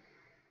here?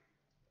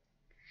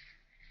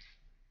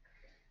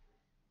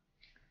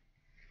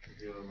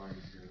 0 minus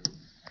 0.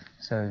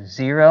 So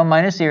 0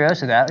 minus 0,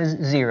 so that is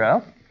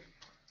 0.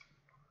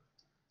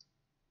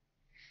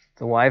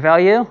 The y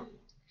value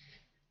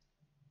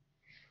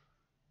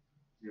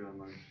 0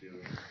 minus 0.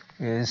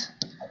 is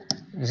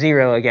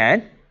 0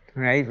 again,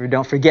 right?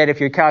 Don't forget, if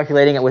you're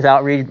calculating it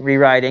without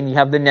rewriting, you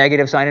have the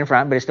negative sign in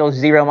front, but it's still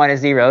 0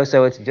 minus 0,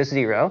 so it's just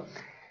 0.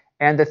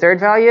 And the third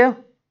value?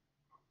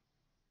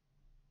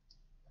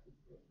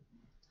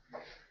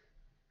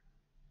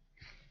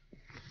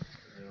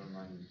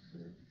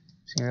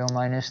 0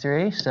 minus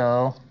 3,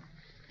 so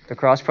the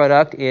cross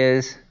product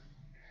is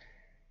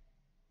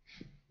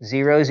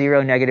 0,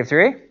 0, negative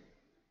 3.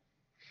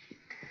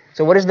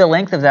 So what is the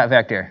length of that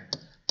vector?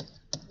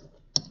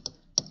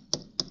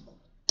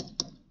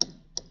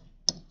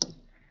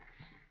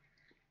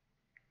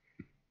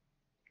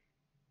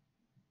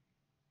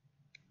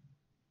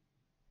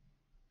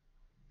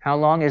 How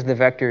long is the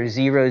vector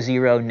 0,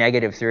 0,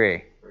 negative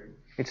 3?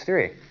 It's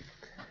 3.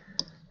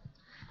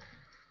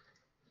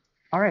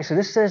 All right, so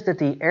this says that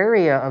the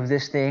area of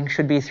this thing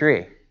should be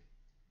 3.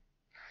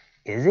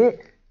 Is it?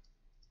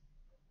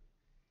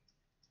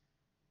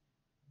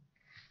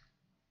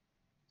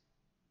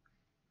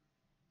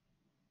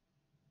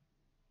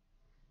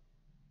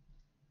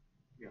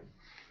 Yeah.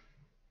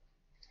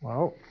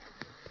 Well,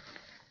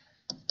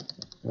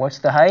 what's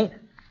the height?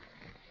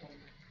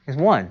 Is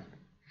 1.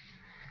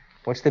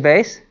 What's the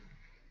base?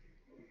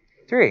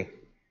 3.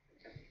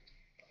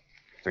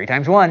 3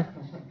 times 1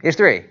 is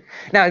 3.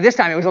 Now, this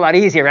time it was a lot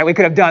easier, right? We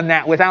could have done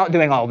that without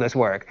doing all this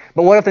work.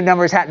 But what if the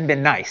numbers hadn't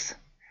been nice,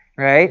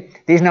 right?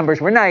 These numbers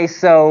were nice,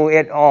 so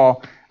it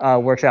all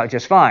works out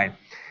just fine.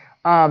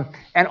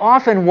 And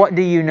often what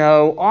do you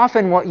know?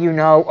 Often what you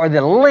know are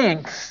the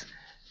lengths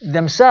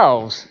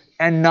themselves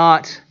and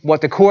not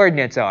what the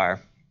coordinates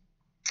are.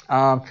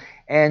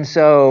 And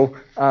so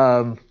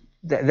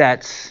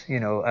that's,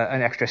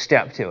 an extra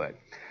step to it.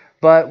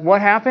 But what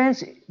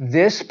happens?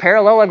 This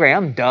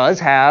parallelogram does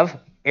have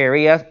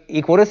area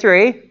equal to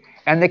 3,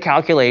 and the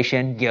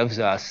calculation gives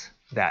us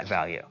that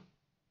value.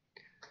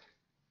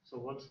 So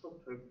what's the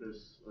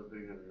purpose of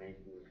even making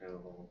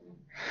parallelogram?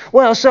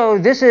 Well, so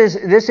this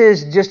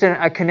is just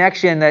a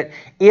connection that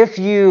if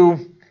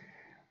you,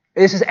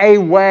 this is a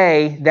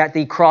way that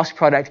the cross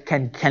product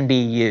can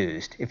be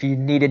used if you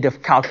needed to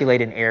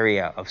calculate an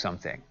area of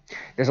something.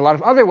 There's a lot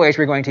of other ways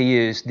we're going to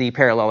use the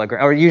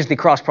parallelogram or use the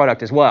cross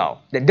product as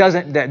well. That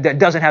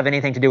doesn't have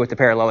anything to do with the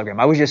parallelogram.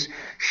 I was just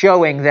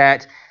showing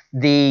that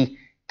the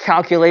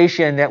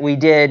calculation that we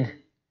did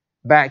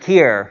back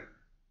here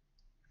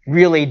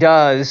really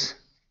does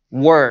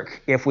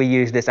work if we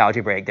use this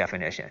algebraic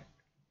definition,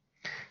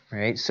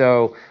 right?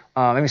 So,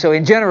 so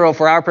in general,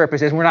 for our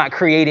purposes, we're not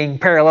creating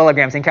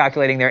parallelograms and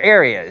calculating their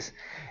areas.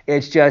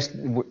 It's just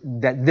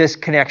that this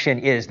connection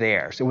is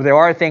there. So there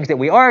are things that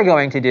we are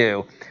going to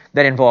do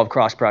that involve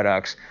cross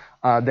products,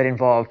 that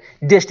involve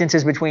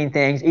distances between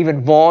things,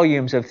 even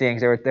volumes of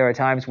things. There are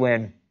times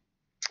when,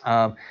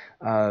 for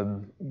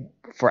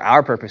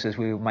our purposes,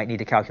 we might need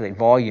to calculate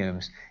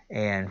volumes,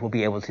 and we'll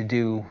be able to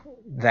do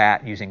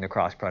that using the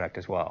cross product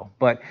as well.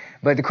 But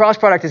the cross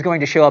product is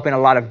going to show up in a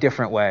lot of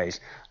different ways.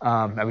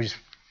 I was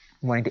just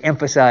wanting to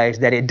emphasize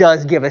that it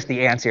does give us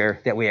the answer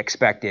that we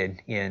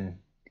expected in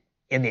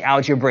the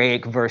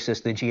algebraic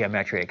versus the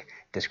geometric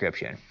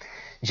description.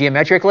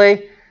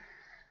 Geometrically,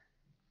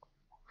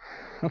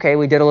 okay,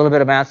 we did a little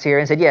bit of maths here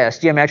and said, yes,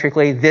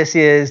 geometrically, this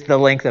is the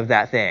length of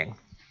that thing.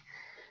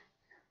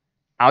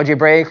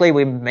 Algebraically,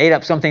 we made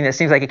up something that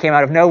seems like it came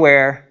out of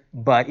nowhere,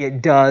 but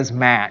it does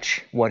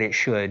match what it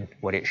should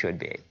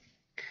be.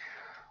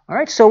 All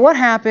right, so what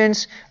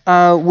happens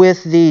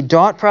with the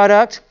dot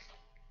product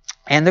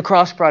and the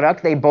cross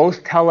product? They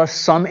both tell us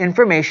some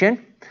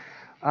information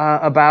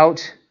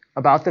about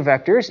the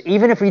vectors,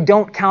 even if we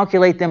don't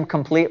calculate them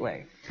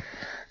completely.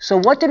 So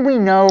what did we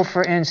know,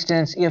 for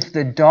instance, if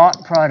the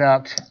dot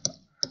product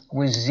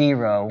was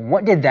 0?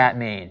 What did that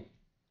mean?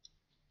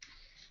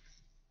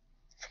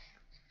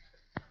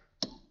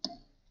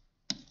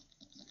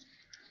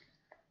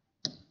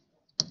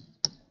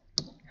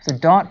 If the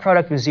dot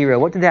product was 0,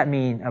 what did that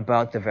mean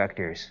about the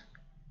vectors?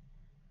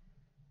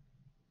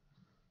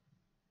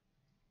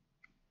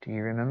 Do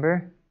you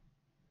remember?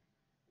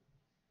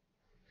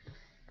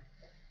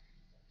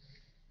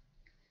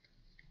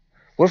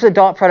 What if the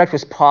dot product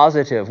was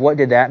positive? What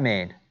did that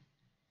mean?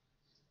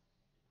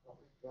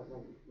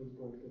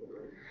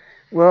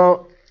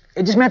 Well,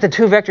 it just meant the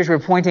two vectors were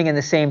pointing in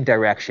the same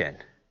direction.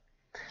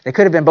 They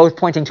could have been both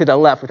pointing to the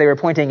left, but they were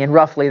pointing in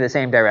roughly the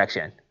same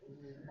direction.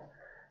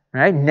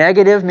 Right?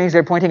 Negative means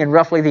they're pointing in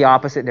roughly the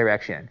opposite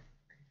direction.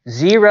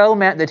 0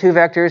 meant the two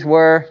vectors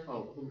were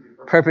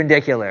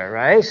perpendicular,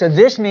 right? So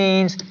this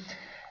means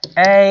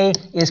A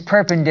is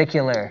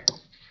perpendicular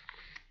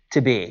to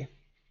B.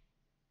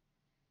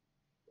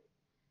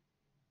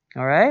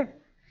 All right?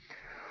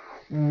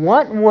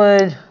 What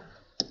would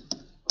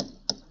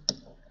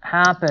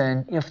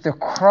happen if the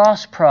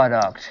cross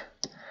product,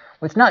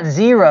 well, it's not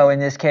 0 in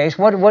this case.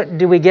 What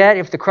do we get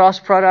if the cross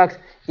product,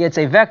 it's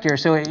a vector?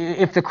 So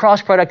if the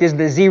cross product is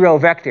the 0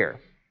 vector,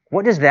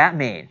 what does that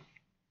mean?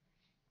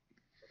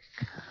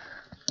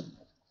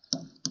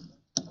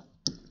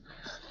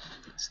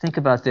 Let's think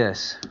about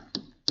this.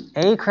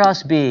 A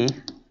cross B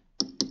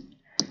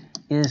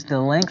is the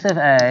length of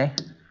A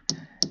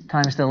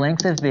times the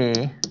length of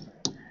B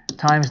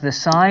times the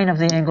sine of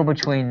the angle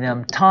between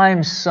them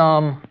times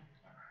some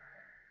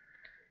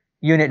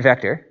unit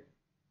vector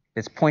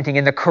that's pointing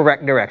in the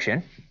correct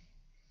direction.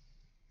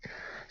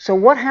 So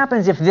what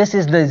happens if this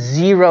is the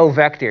 0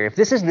 vector? If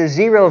this is the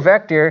 0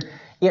 vector,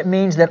 it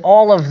means that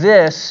all of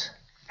this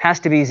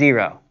has to be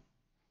 0.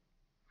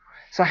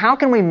 So how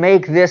can we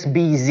make this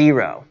be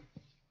 0?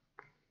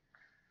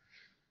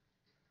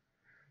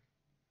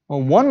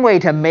 Well, one way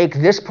to make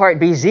this part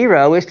be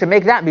 0 is to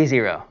make that be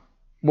 0.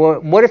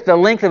 Well, what if the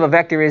length of a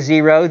vector is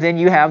 0? Then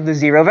you have the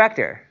 0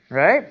 vector,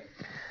 right?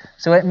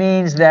 So it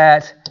means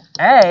that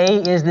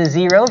A is the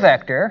 0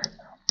 vector,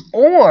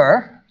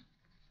 or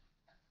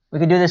we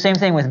could do the same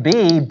thing with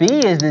B. B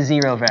is the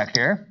 0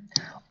 vector.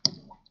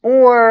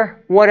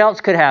 Or what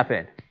else could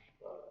happen?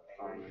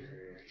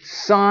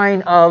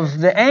 Sine of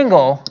the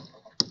angle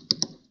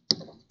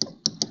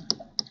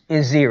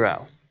is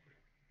 0.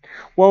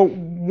 Well,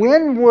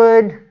 when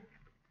would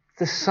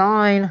the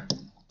sine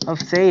of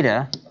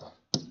theta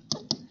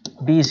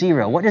be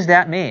 0? What does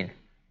that mean?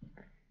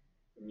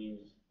 It means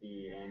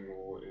the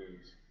angle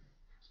is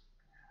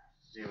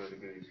 0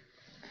 degrees.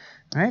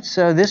 All right,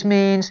 so this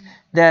means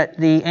that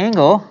the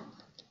angle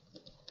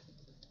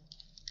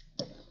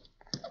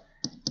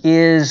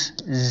is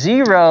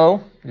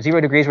 0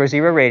 degrees or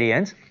 0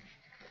 radians,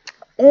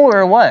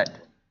 or what?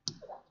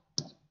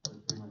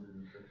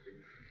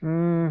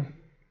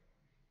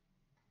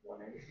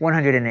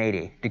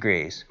 180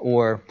 degrees,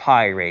 or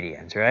pi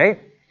radians, right?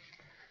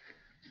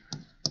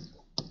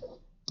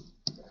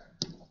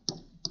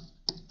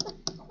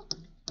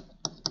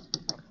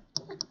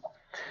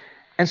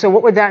 And so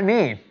what would that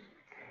mean?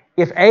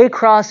 If A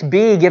cross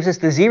B gives us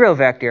the 0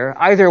 vector,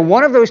 either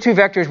one of those two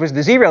vectors was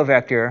the 0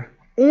 vector,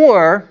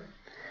 or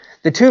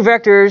the two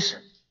vectors,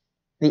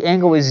 the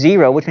angle is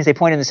 0, which means they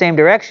point in the same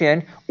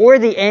direction, or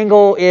the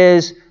angle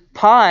is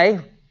pi,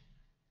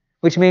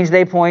 which means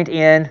they point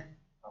in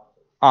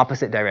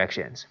opposite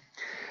directions.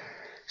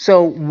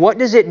 So what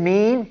does it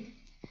mean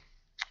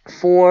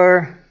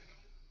for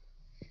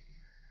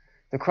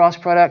the cross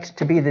product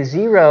to be the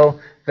 0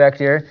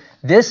 vector?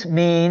 This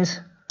means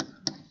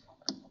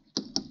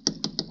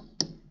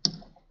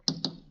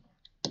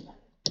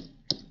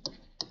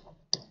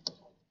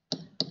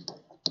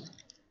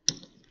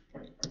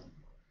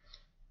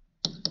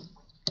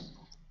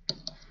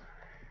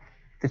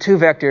the two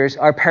vectors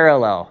are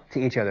parallel to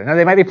each other. Now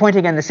they might be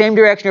pointing in the same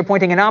direction or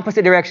pointing in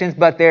opposite directions,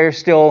 but they're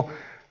still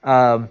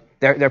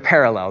they're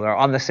parallel. They're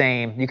on the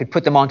same. You could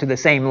put them onto the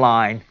same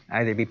line,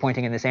 either be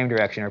pointing in the same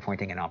direction or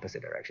pointing in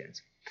opposite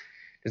directions.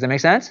 Does that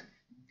make sense?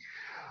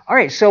 All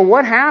right. So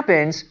what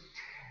happens?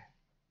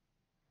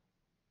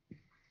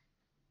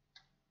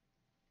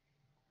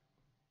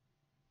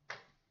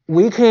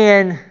 We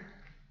can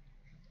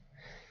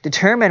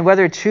determine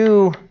whether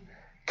two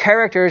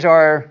characters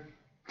are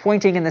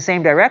pointing in the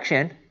same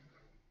direction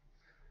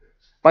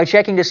by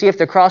checking to see if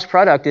the cross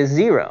product is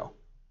 0.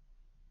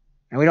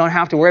 And we don't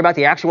have to worry about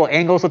the actual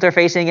angles that they're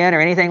facing in or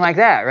anything like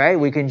that, right?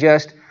 We can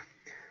just,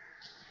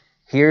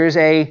 here's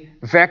a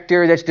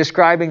vector that's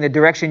describing the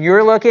direction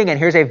you're looking, and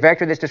here's a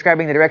vector that's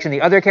describing the direction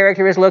the other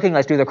character is looking.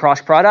 Let's do the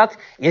cross product.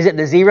 Is it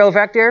the 0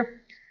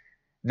 vector?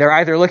 They're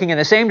either looking in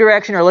the same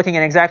direction or looking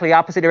in exactly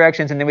opposite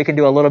directions, and then we can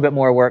do a little bit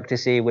more work to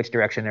see which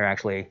direction they're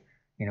actually,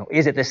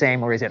 is it the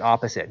same or is it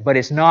opposite? But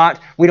it's not,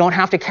 we don't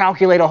have to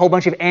calculate a whole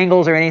bunch of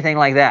angles or anything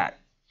like that.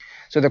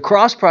 So the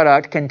cross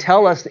product can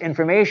tell us the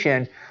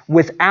information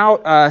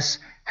without us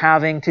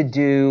having to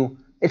do,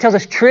 it tells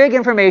us trig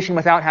information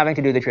without having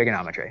to do the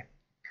trigonometry,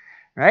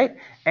 right?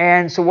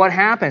 And so what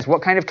happens?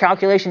 What kind of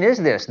calculation is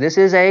this? This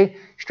is a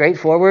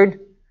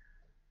straightforward,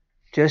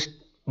 just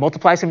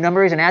multiply some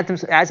numbers and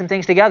add some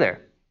things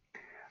together.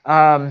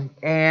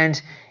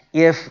 And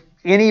if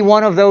any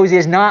one of those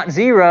is not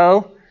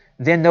 0,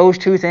 then those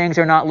two things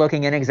are not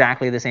looking in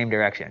exactly the same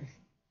direction.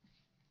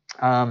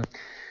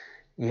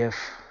 If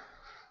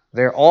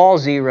they're all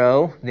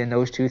 0, then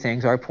those two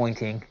things are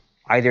pointing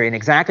either in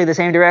exactly the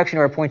same direction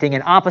or pointing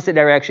in opposite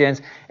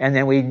directions, and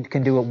then we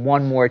can do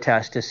one more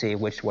test to see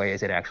which way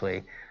is it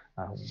actually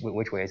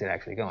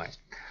going.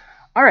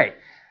 All right,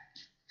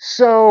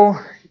 so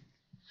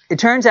it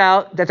turns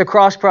out that the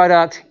cross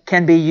product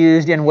can be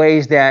used in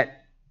ways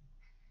that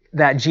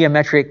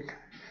geometric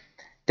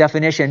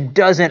definition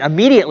doesn't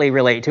immediately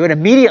relate to. It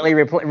immediately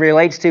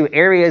relates to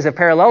areas of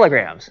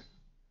parallelograms,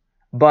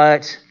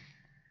 but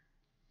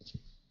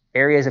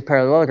areas of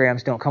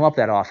parallelograms don't come up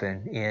that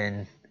often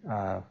in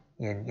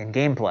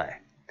gameplay.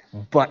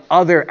 But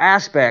other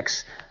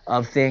aspects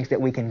of things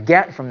that we can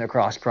get from the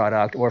cross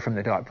product or from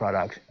the dot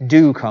product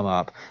do come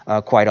up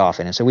quite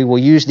often, and so we will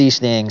use these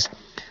things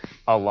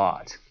a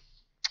lot.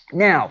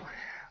 Now,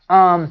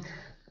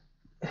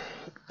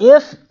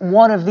 if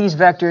one of these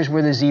vectors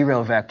were the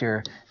 0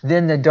 vector,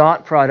 then the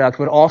dot product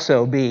would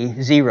also be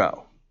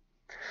 0.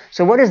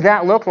 So what does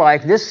that look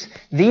like?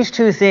 These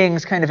two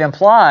things kind of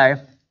imply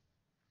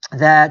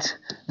that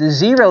the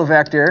 0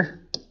 vector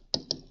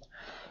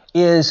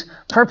is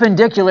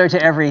perpendicular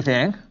to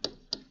everything.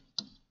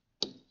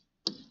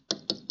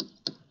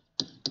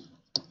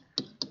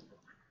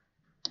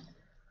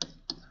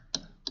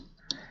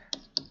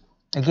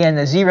 Again,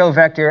 the 0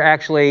 vector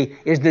actually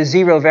is the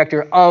 0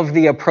 vector of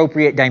the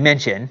appropriate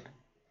dimension,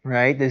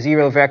 right? The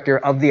 0 vector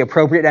of the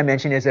appropriate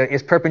dimension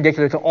is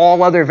perpendicular to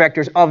all other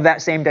vectors of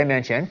that same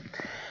dimension.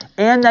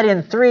 And that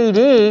in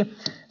 3D,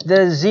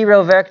 the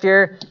 0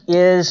 vector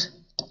is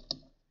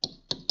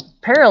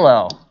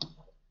parallel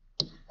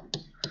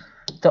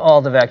to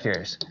all the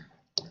vectors.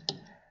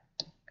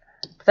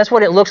 That's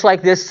what it looks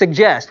like this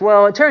suggests.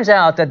 Well, it turns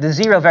out that the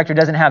 0 vector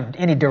doesn't have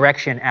any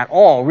direction at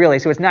all, really,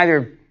 so it's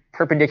neither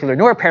perpendicular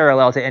nor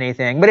parallel to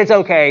anything, but it's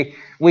okay.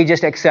 We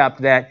just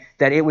accept that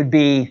it would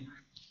be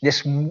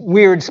this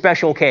weird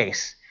special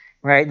case,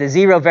 right? The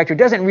 0 vector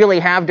doesn't really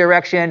have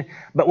direction,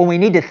 but when we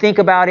need to think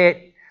about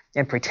it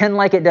and pretend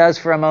like it does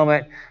for a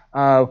moment,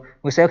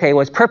 we say, okay,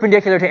 well, it's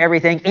perpendicular to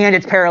everything and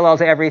it's parallel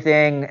to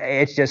everything.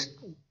 It's just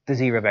the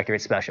 0 vector.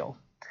 It's special,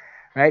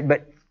 right?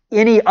 But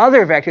any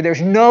other vector,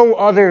 there's no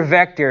other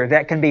vector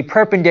that can be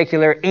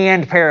perpendicular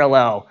and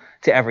parallel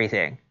to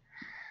everything.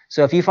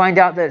 So if you find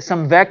out that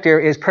some vector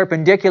is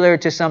perpendicular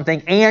to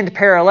something and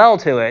parallel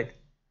to it,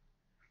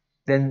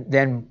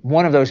 then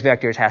one of those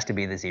vectors has to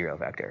be the 0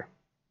 vector.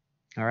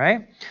 All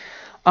right?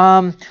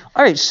 All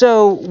right,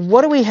 so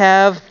what do we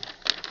have?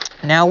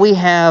 Now we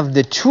have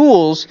the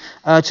tools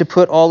to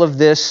put all of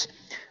this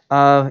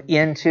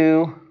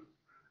into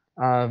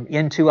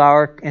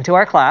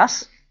our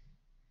class.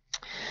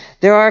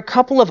 There are a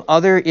couple of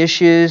other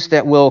issues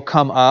that will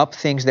come up,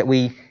 things that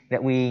we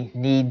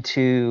need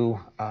to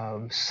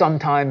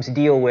sometimes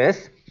deal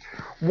with.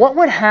 What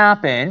would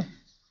happen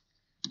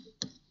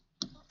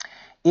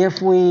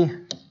if we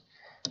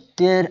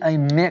did a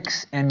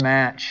mix and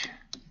match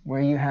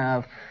where you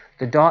have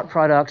the dot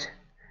product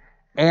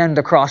and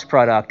the cross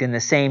product in the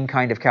same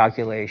kind of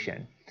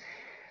calculation?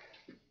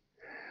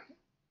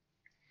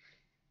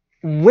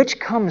 which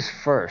comes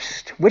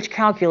first? Which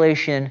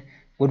calculation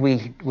would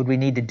we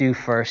need to do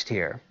first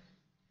here?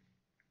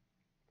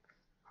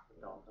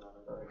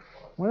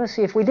 Well, let's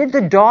see. If we did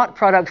the dot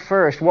product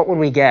first, what would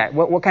we get?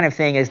 What kind of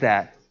thing is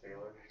that?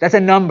 That's a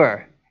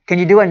number. Can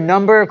you do a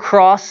number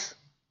cross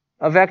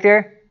a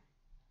vector?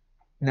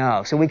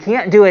 No. So we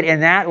can't do it in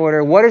that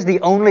order. What is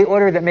the only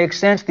order that makes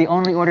sense? The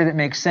only order that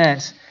makes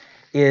sense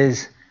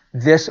is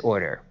this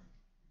order.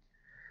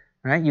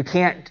 Right? You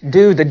can't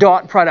do the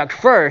dot product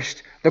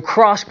first. The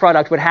cross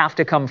product would have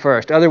to come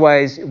first.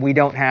 Otherwise, we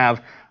don't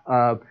have,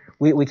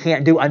 we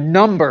can't do a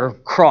number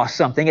cross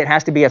something. It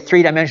has to be a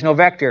three-dimensional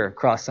vector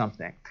cross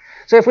something.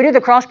 So if we do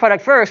the cross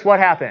product first, what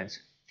happens?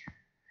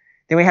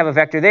 Then we have a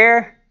vector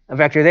there,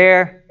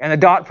 and the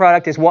dot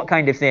product is what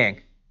kind of thing?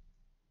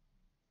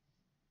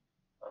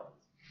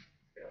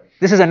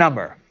 This is a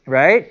number,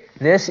 right?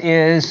 This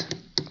is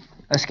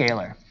a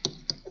scalar.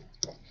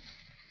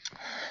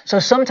 So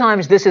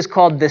sometimes this is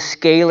called the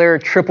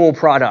scalar triple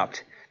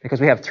product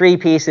because we have three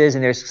pieces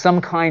and there's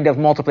some kind of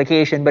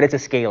multiplication, but it's a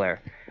scalar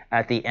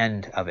at the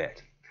end of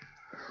it.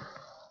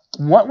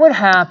 What would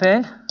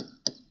happen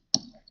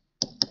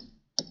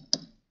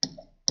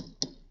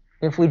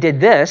if we did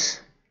this?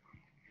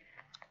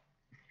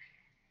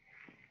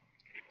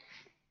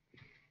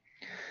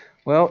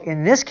 Well,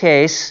 in this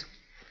case,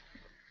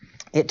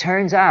 it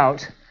turns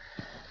out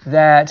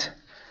that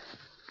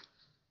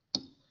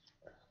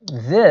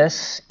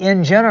this,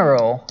 in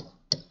general,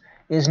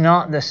 is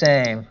not the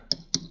same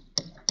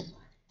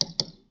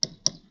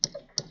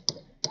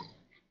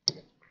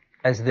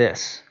as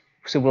this.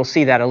 So we'll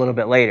see that a little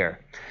bit later.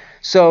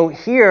 So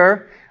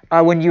here,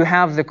 when you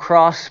have the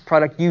cross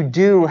product, you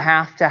do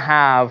have to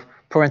have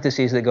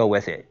parentheses that go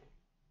with it.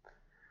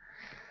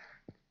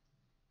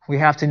 We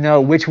have to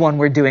know which one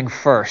we're doing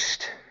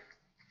first,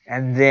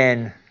 and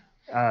then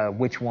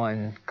which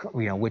one,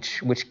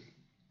 which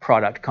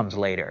product comes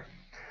later.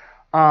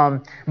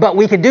 But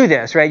we can do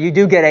this, right? You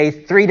do get a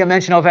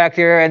three-dimensional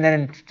vector,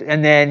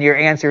 and then your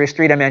answer is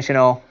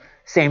three-dimensional.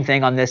 Same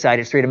thing on this side,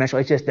 it's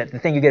three-dimensional. It's just that the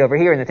thing you get over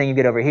here and the thing you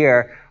get over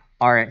here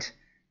aren't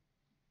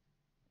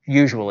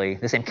usually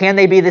the same. Can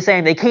they be the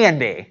same? They can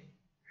be.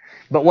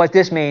 But what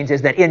this means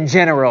is that in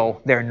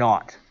general, they're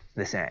not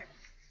the same.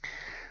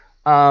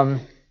 All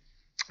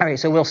right,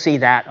 so we'll see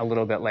that a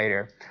little bit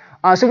later.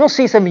 So we'll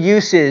see some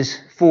uses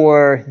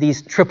for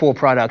these triple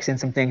products and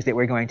some things that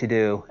we're going to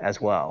do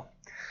as well.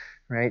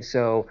 Right,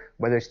 so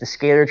whether it's the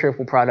scalar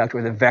triple product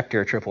or the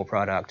vector triple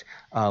product,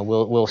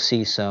 we'll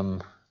see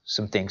some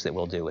things that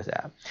we'll do with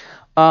that.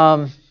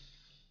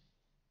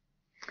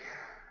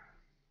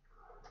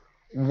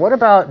 What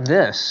about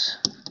this?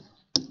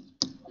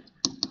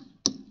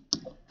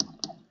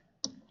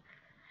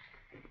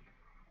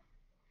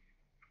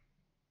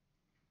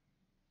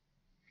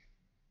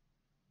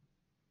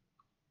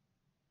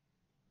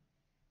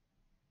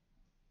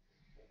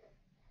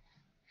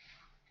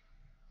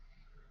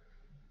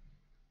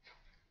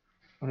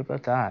 What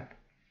about that?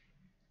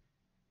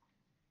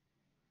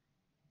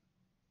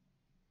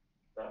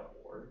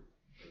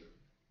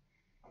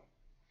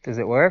 Does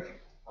it work?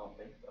 I don't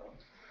think so.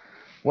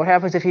 What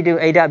happens if you do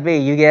A dot B?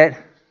 You get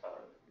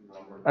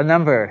a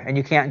number, and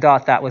you can't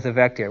dot that with a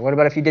vector. What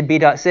about if you did B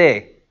dot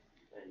C?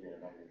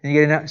 You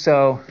get a number.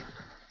 So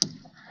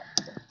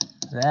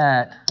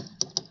that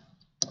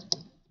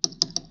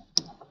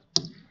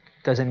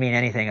doesn't mean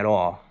anything at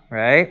all,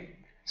 right?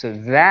 So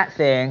that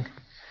thing,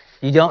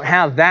 you don't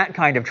have that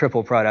kind of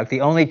triple product.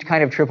 The only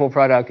kind of triple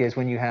product is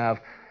when you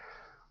have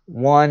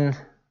one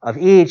of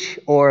each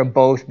or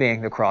both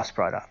being the cross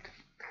product.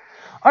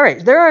 All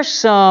right, there are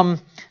some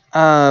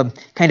kind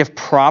of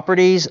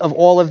properties of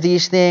all of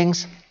these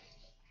things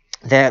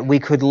that we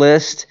could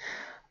list.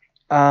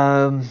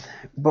 But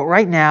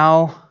right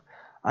now,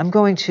 I'm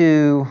going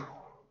to,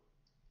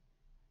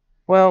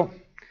 well,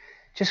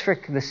 just for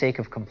the sake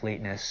of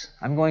completeness,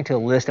 I'm going to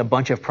list a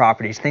bunch of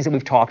properties, things that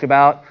we've talked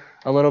about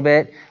a little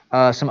bit,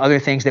 some other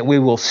things that we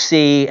will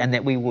see and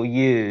that we will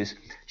use,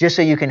 just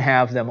so you can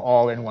have them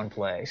all in one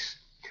place.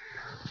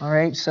 All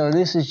right, so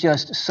this is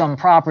just some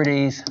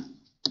properties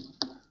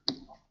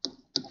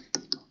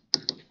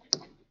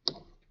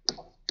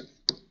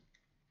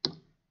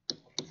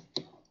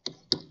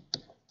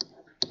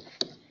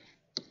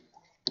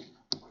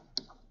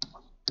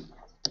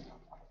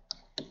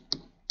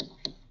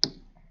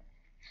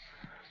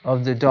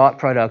of the dot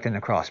product and the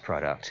cross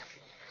product.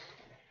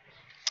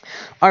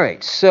 All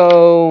right,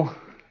 so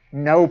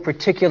no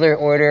particular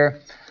order.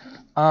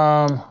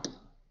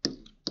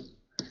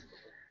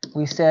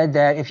 We said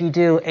that if you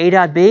do A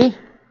dot B,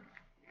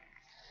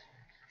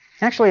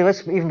 actually,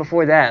 let's even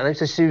before that, let's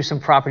just do some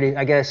property.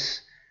 I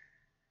guess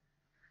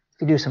we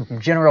could do some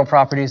general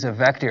properties of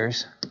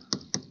vectors.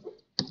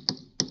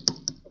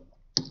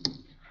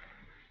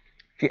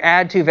 If you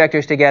add two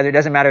vectors together, it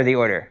doesn't matter the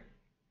order,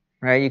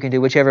 right? You can do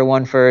whichever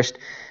one first,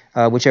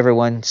 whichever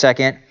one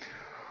second.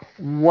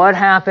 What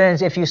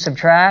happens if you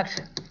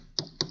subtract?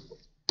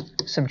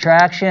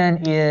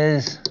 Subtraction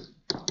is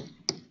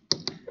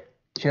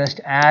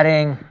just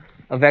adding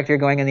a vector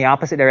going in the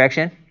opposite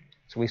direction.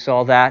 So we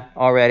saw that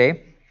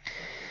already.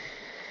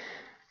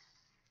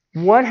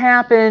 What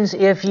happens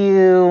if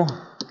you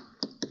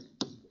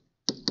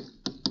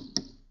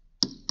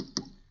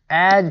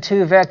add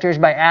two vectors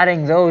by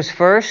adding those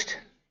first?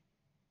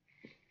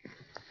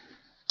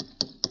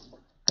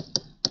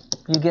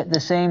 You get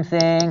the same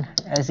thing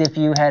as if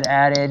you had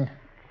added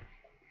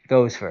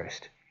those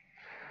first.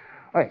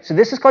 All right, so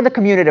this is called the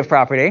commutative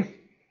property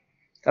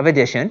of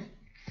addition.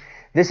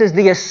 This is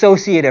the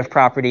associative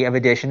property of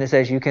addition that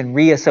says you can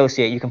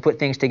reassociate, you can put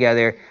things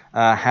together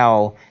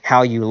how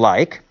you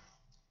like.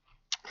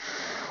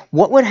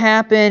 What would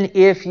happen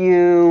if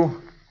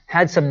you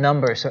had some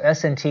numbers? So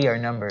S and T are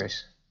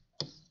numbers.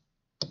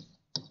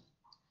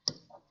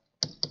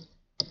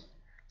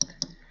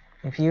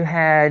 If you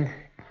had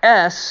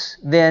S,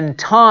 then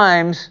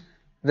times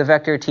the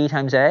vector T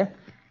times A,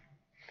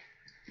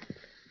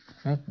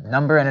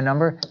 number and a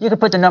number, you could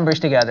put the numbers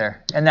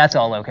together, and that's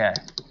all okay.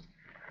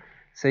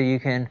 So you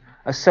can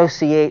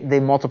associate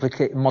the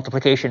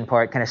multiplication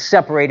part, kind of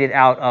separate it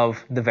out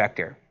of the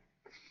vector.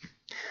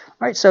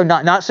 All right, so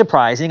not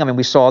surprising. I mean,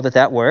 we saw that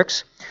that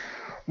works.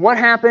 What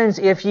happens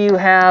if you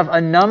have a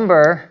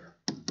number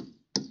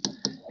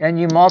and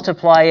you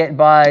multiply it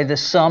by the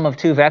sum of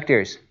two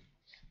vectors?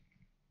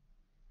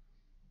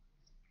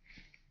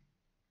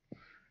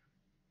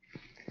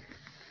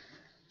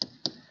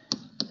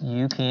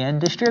 You can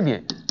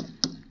distribute.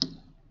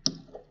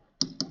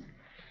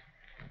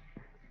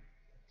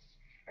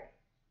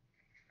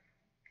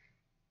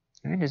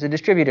 Right, there's a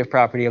distributive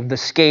property of the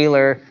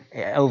scalar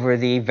over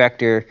the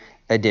vector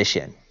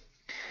addition.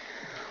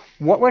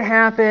 What would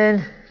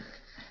happen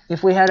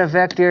if we had a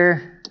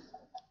vector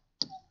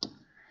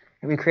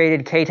and we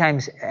created k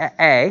times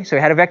a? So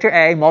we had a vector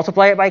a,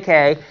 multiply it by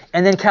k,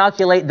 and then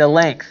calculate the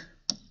length.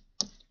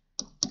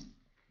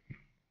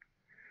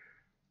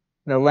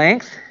 The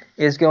length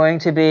is going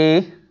to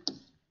be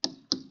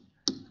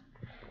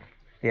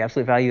the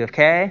absolute value of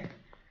k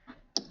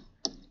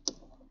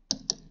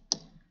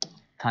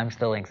times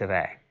the length of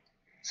a.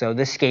 So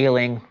the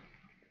scaling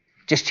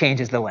just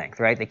changes the length,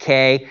 right? The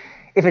k,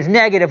 if it's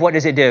negative, what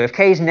does it do? If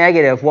k is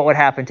negative, what would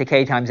happen to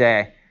k times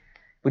a? It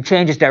would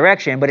change its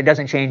direction, but it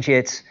doesn't change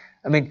its,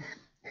 I mean,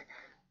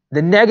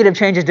 the negative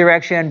changes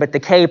direction, but the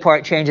k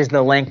part changes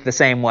the length the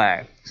same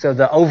way. So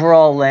the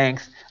overall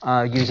length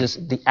uses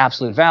the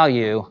absolute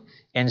value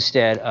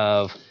instead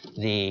of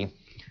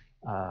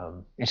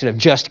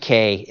just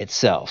k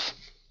itself.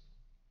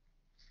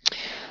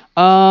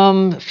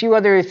 A few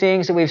other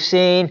things that we've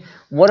seen.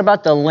 What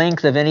about the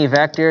length of any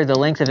vector? The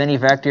length of any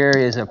vector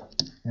is a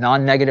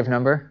non-negative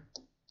number.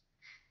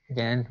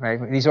 Again,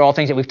 right? These are all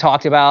things that we've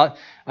talked about,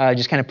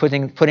 just kind of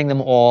putting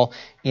them all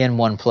in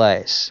one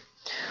place.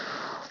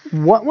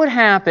 What would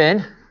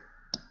happen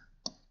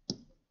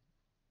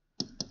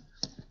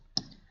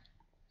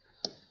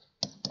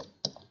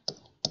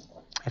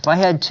if I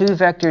had two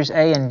vectors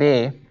a and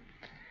b,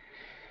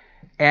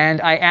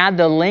 and I add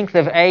the length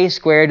of a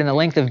squared and the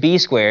length of b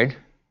squared?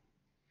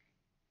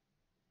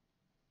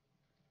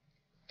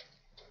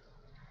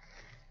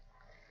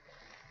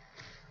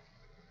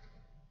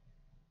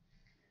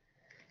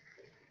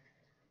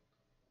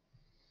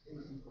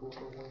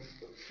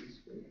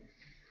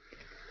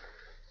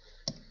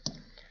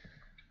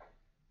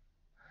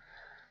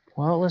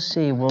 Well, let's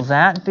see. Will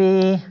that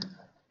be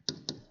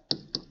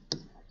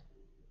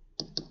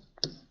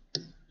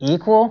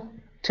equal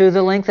to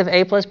the length of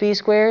a plus b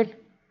squared?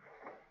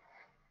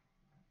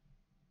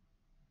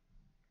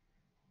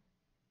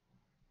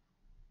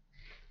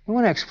 We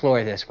want to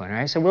explore this one,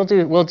 right? So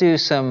we'll do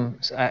some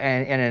in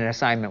an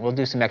assignment. We'll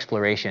do some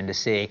exploration to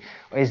see,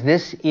 is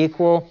this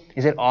equal?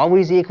 Is it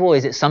always equal?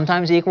 Is it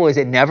sometimes equal? Is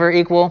it never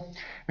equal?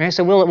 Right?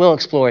 So we'll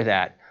explore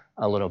that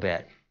a little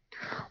bit.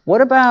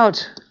 What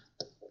about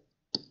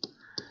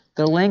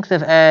the length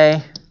of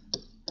a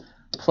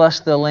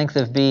plus the length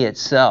of b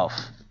itself?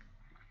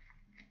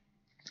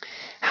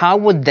 How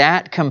would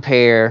that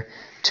compare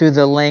to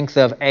the length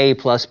of a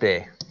plus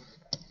b?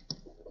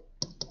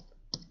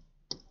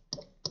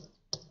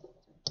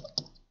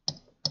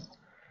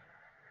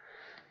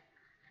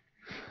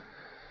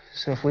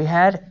 So if we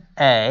had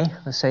a,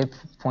 let's say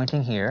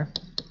pointing here,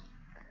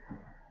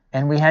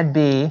 and we had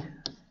b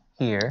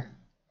here,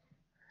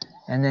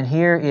 and then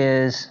here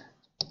is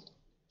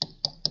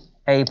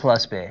a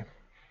plus b.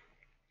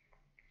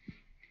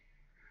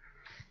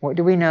 What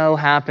do we know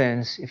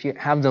happens if you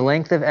have the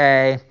length of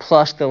a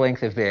plus the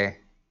length of b?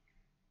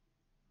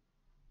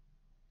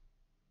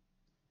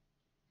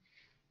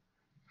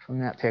 From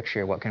that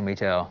picture, what can we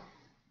tell?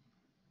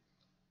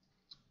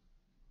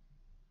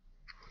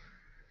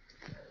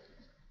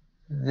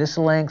 This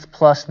length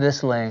plus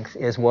this length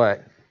is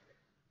what?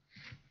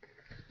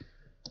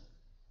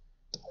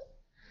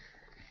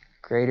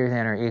 Greater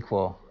than or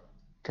equal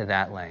to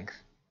that length.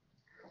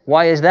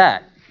 Why is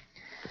that?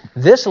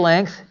 This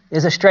length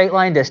is a straight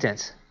line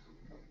distance.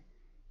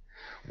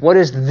 What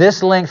is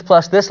this length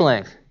plus this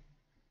length?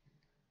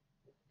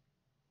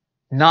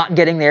 Not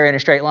getting there in a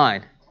straight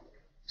line.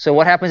 So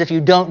what happens if you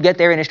don't get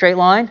there in a straight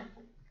line?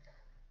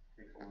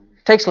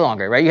 Takes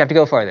longer, right? You have to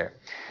go farther.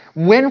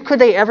 When could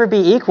they ever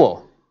be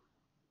equal?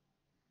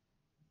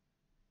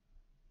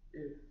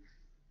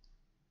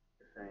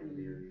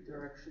 the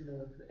direction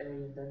of A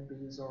and then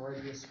B is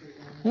already a straight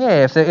line.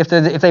 Yeah,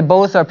 if they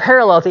both are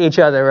parallel to each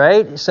other,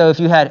 right? So if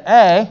you had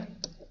A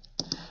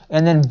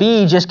and then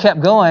B just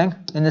kept going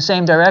in the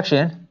same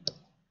direction,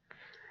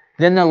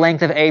 then the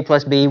length of A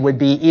plus B would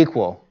be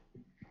equal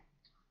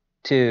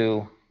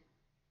to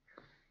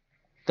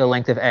the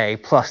length of A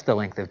plus the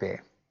length of B.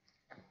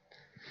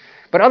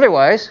 But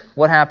otherwise,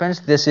 what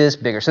happens? This is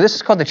bigger. So this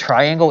is called the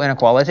triangle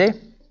inequality.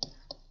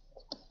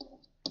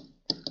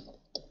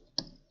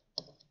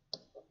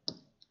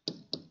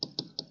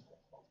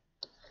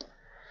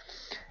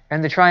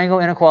 And the triangle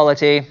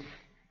inequality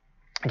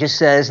just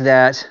says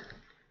that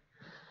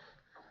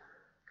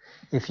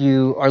if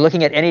you are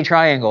looking at any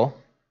triangle,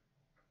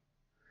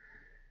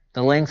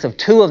 the length of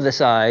two of the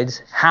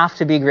sides have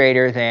to be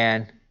greater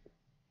than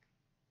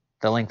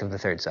the length of the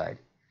third side.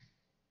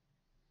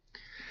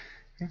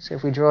 Okay, so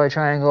if we draw a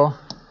triangle,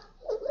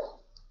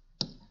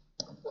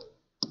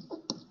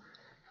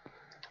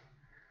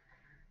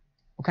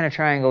 what kind of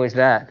triangle is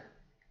that?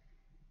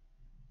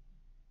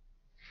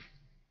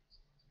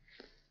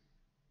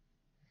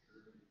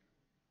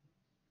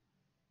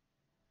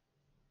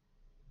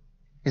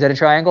 Is that a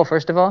triangle,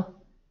 first of all?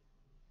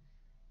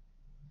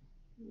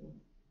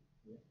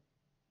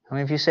 How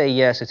many of you say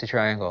yes, it's a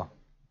triangle?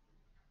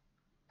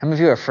 How many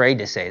of you are afraid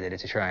to say that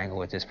it's a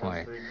triangle at this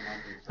point?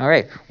 All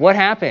right, what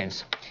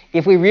happens?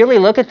 If we really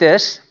look at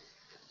this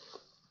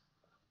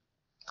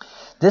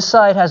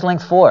side has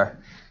length 4.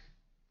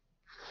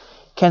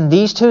 Can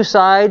these two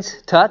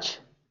sides touch?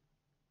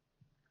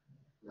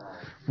 No.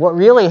 What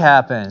really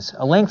happens?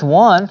 A length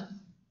 1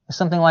 is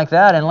something like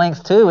that, and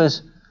length 2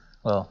 is,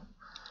 well,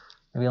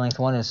 maybe length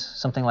 1 is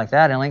something like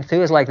that, and length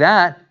 2 is like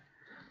that.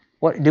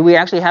 What, do we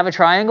actually have a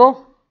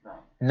triangle?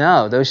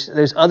 No,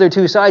 those other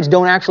two sides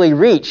don't actually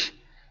reach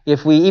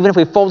even if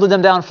we folded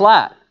them down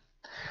flat.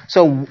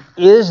 So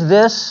is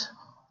this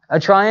a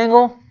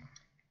triangle?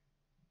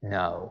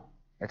 No,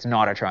 it's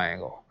not a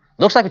triangle.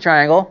 Looks like a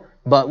triangle,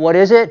 but what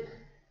is it?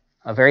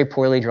 A very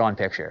poorly drawn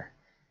picture,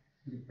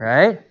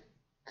 right?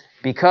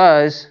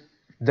 Because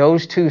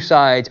those two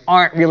sides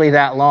aren't really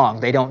that long.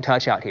 They don't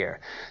touch out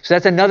here. So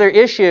that's another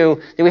issue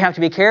that we have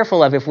to be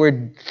careful of. If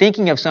we're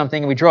thinking of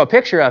something and we draw a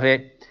picture of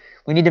it,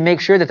 we need to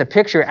make sure that the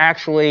picture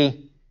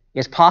actually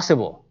is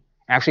possible,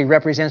 actually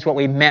represents what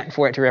we meant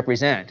for it to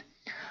represent.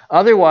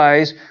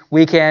 Otherwise,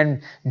 we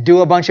can do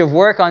a bunch of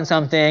work on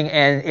something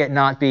and it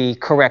not be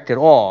correct at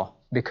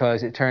all,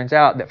 because it turns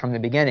out that from the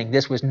beginning,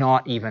 this was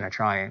not even a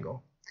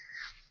triangle.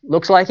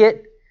 Looks like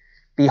it.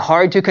 Be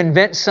hard to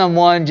convince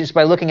someone just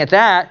by looking at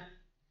that.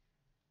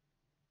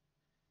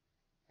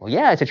 Well,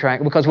 yeah, it's a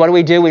triangle, because what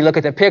do? We look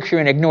at the picture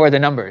and ignore the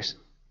numbers,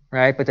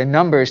 right? But the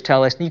numbers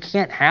tell us you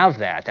can't have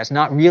that. That's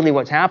not really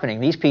what's happening.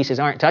 These pieces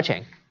aren't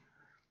touching.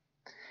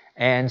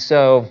 And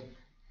so,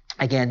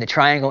 again, the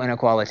triangle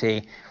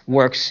inequality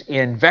works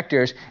in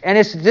vectors. And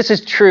this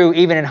is true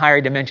even in higher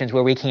dimensions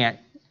where we can't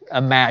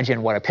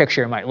imagine what a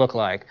picture might look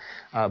like.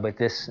 But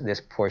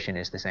this portion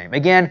is the same.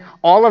 Again,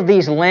 all of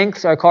these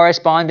lengths are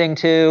corresponding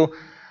to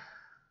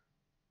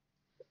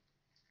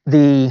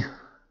the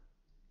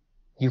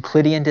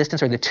Euclidean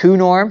distance, or the 2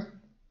 norm.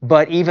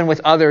 But even with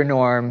other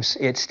norms,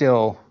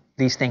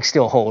 these things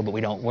still hold, but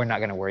we're not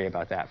going to worry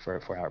about that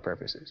for our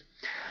purposes.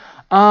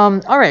 All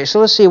right, so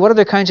let's see. What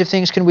other kinds of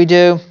things can we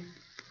do?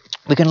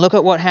 We can look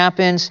at what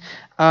happens.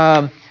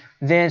 So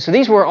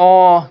these were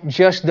all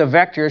just the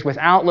vectors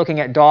without looking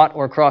at dot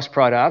or cross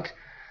product.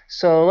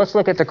 So let's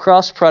look at the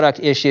cross product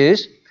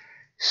issues.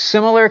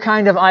 Similar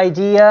kind of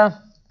idea.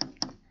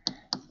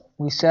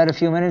 We said a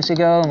few minutes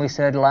ago, and we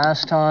said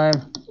last time,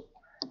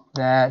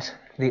 that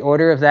the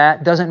order of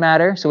that doesn't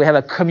matter. So we have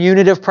a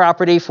commutative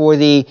property for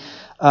the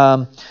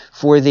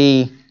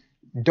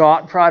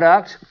dot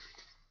product.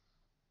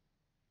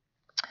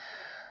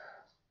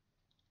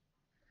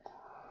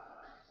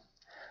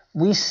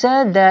 We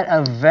said that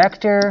a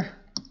vector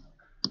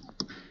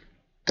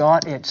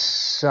dot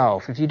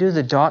itself, if you do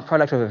the dot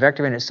product of a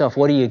vector in itself,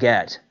 what do you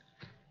get?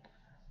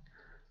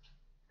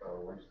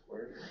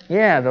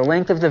 Yeah, the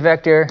length of the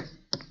vector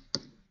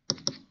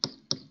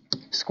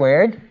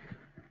squared.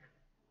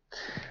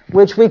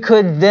 Which we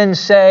could then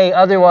say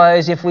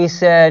otherwise if we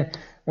said,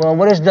 well,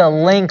 what is the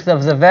length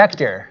of the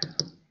vector?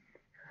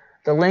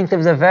 The length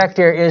of the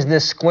vector is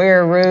the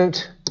square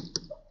root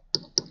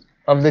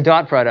of the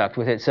dot product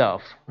with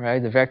itself,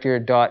 right? The vector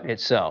dot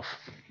itself.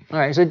 All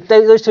right, so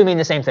those two mean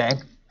the same thing,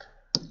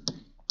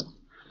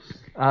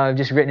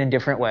 just written in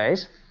different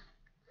ways.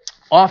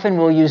 Often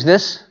we'll use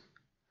this.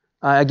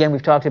 Again,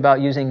 we've talked about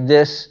using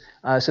this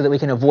so that we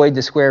can avoid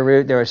the square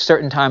root. There are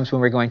certain times when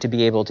we're going to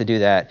be able to do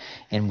that,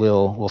 and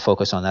we'll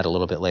focus on that a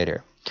little bit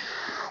later.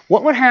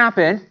 What would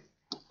happen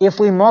if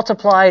we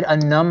multiplied a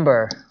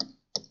number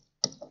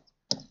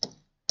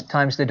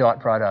times the dot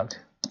product?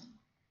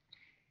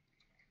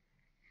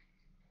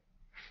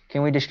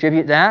 Can we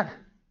distribute that?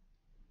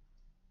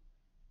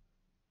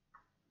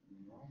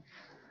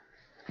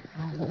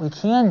 What we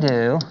can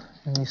do,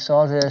 and we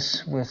saw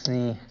this with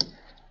the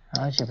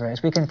algebra,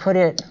 is we can put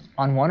it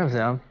on one of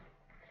them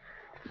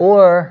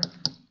or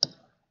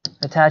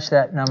attach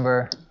that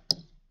number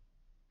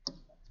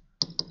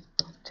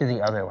to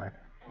the other one.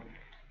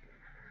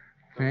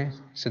 Right?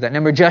 So that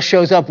number just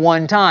shows up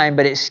one time,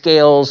 but it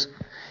scales.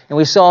 And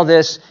we saw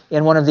this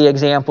in one of the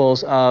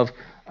examples of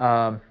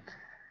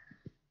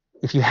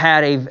if you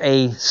had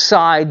a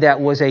side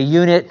that was a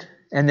unit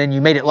and then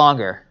you made it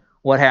longer,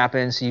 what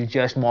happens? You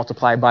just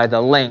multiply by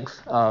the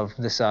length of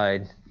the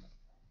side.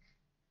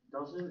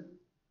 Doesn't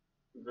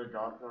the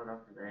dot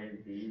product of A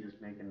and B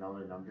just make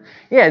another number?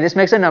 Yeah, this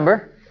makes a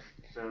number.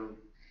 So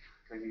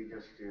can you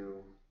just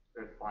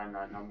find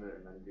that number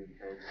and then do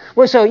K?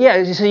 Well, so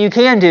yeah, so you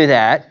can do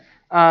that.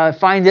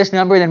 Find this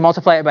number, then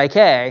multiply it by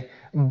K.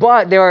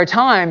 But there are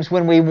times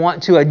when we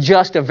want to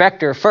adjust a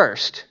vector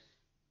first.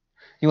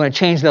 You want to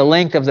change the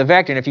length of the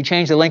vector. And if you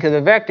change the length of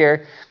the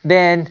vector,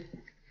 then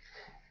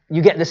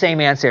you get the same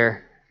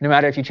answer, no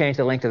matter if you change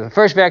the length of the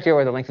first vector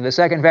or the length of the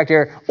second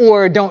vector,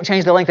 or don't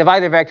change the length of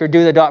either vector,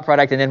 do the dot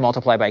product, and then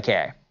multiply by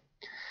K.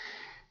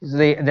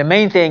 The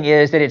main thing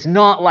is that it's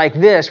not like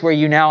this, where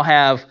you now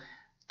have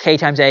K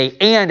times A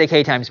and a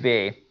K times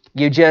B.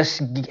 You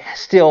just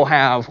still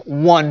have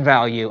one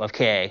value of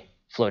K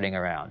floating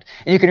around.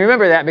 And you can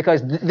remember that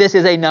because this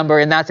is a number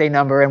and that's a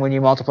number, and when you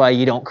multiply,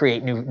 you don't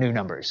create new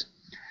numbers.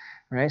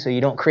 Right? So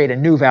you don't create a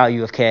new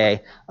value of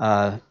K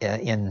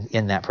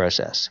in that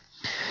process.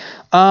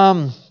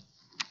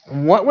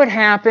 What would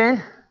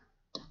happen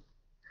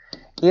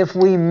if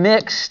we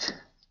mixed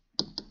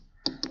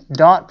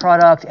dot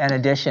product and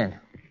addition?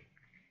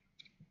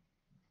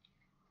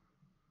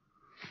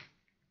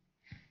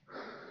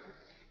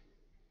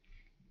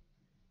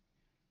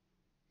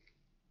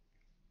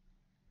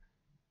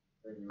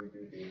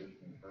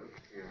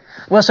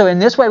 Well, so in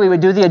this way, we would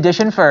do the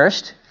addition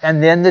first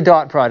and then the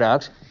dot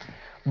product.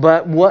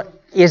 But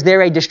is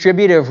there a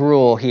distributive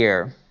rule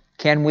here?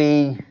 Can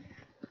we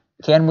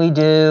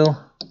do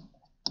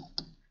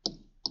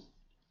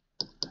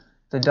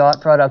the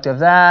dot product of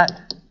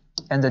that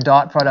and the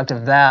dot product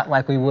of that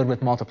like we would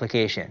with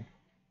multiplication?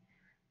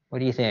 What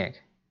do you think?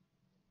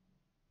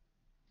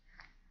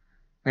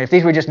 If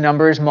these were just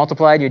numbers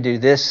multiplied, you'd do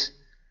this.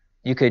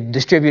 You could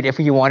distribute if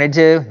you wanted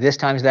to, this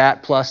times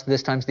that plus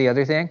this times the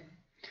other thing.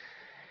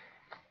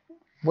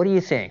 What do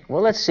you think?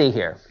 Well, let's see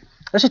here.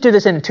 Let's just do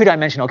this in a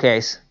two-dimensional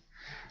case.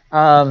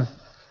 Well,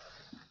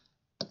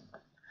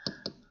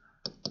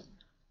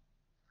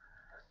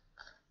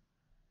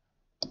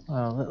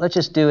 let's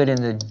just do it in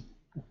the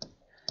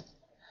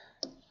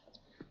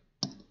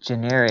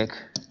generic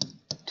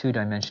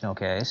two-dimensional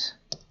case.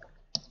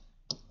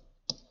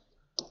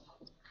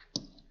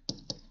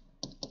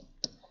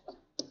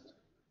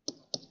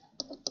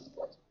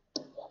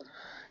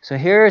 So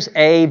here's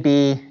A,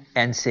 B,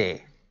 and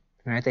C.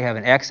 Right? They have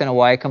an X and a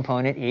Y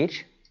component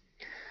each.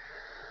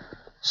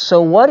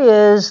 So what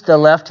is the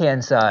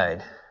left-hand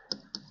side?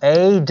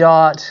 A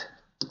dot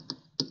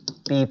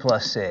B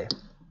plus C.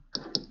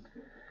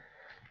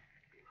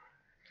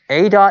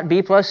 A dot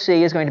B plus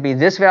C is going to be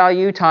this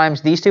value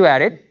times these two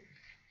added.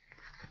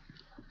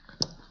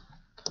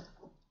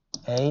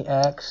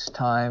 AX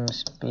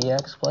times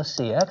BX plus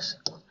CX. Is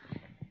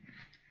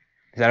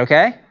that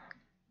okay?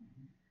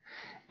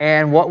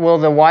 And what will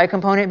the Y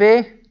component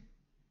be?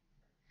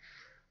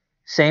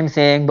 Same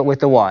thing, but with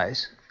the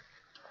Y's.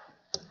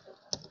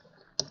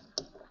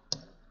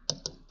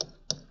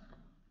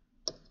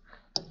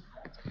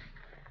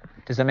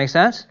 Does that make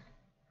sense?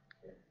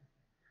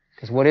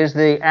 Because what is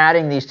the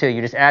adding these two?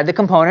 You just add the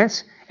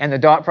components, and the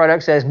dot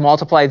product says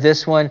multiply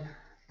this one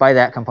by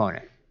that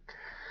component.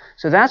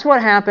 So that's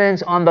what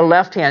happens on the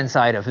left-hand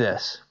side of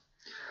this.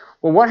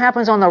 Well, what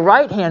happens on the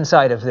right-hand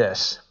side of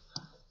this?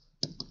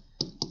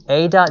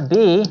 A dot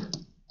B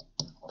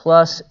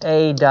plus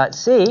A dot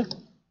C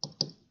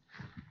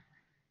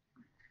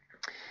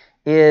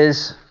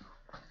is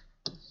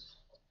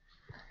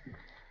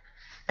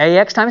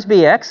AX times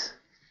BX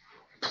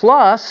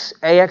plus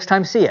AX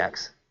times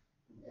CX.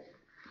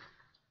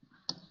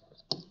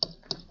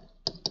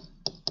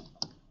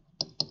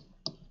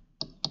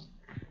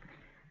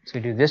 So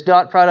we do this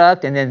dot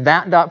product and then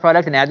that dot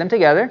product and add them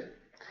together.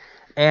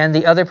 And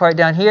the other part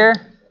down here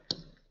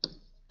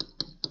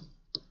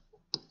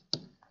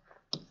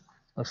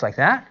looks like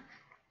that.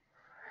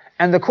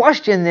 And the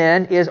question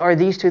then is, are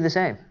these two the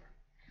same?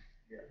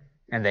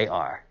 And they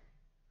are.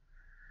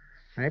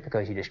 Right?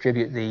 Because you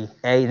distribute the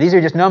A. These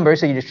are just numbers,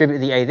 so you distribute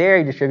the A there,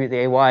 you distribute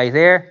the AY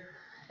there,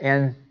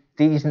 and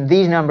these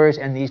numbers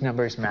and these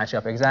numbers match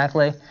up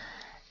exactly.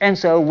 And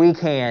so we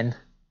can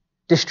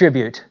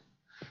distribute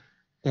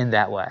in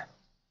that way.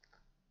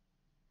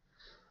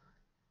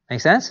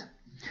 Make sense?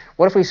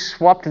 What if we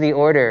swapped the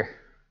order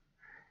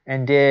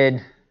and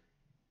did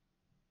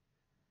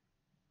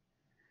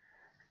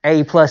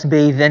A plus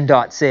B then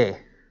dot C?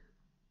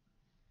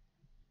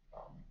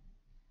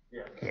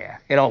 Yeah,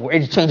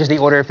 it changes the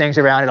order of things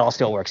around. It all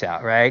still works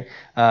out, right?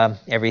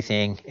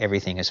 Everything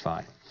is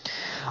fine.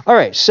 All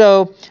right,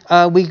 so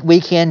we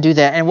can do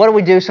that. And what do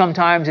we do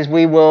sometimes is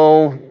we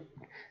will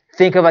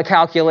think of a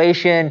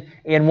calculation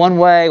in one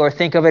way or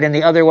think of it in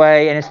the other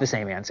way, and it's the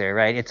same answer,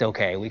 right? It's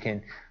okay. We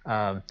can,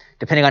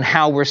 depending on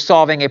how we're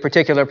solving a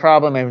particular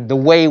problem and the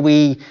way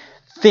we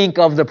think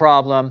of the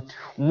problem.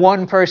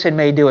 One person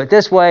may do it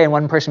this way, and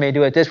one person may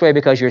do it this way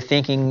because you're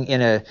thinking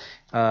in a,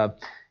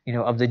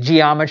 of the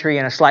geometry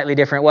in a slightly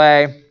different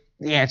way.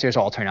 The answers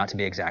all turn out to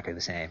be exactly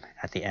the same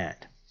at the end.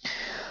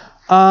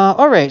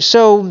 All right,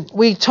 so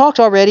we talked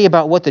already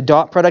about what the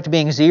dot product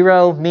being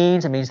 0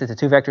 means. It means that the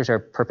two vectors are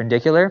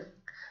perpendicular.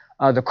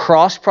 The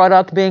cross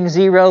product being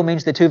 0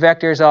 means the two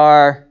vectors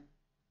are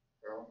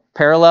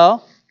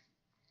parallel.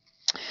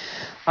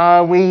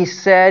 We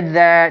said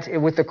that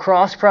with the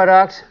cross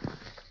product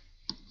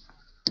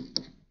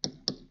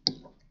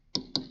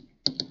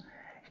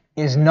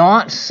is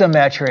not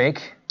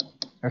symmetric,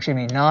 or excuse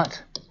me,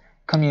 not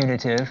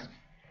commutative.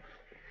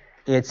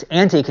 It's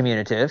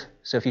anti-commutative.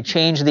 So if you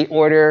change the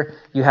order,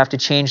 you have to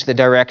change the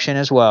direction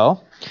as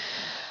well.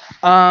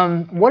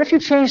 What if you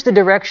change the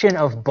direction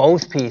of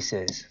both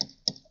pieces?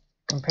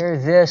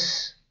 Compare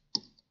this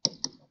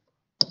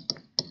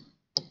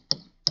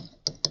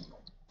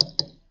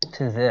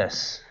to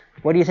this.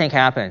 What do you think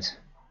happens?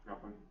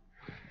 Nothing.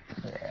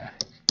 Yeah,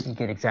 you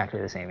get exactly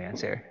the same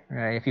answer,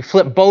 right? If you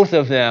flip both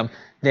of them,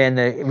 then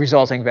the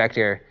resulting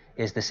vector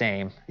is the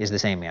same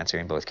answer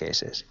in both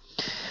cases.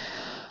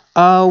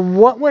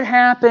 What would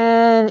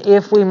happen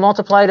if we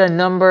multiplied a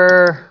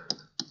number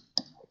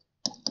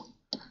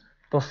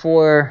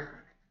before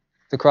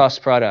the cross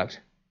product?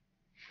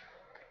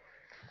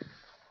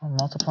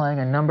 Multiplying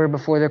a number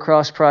before the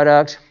cross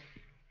product.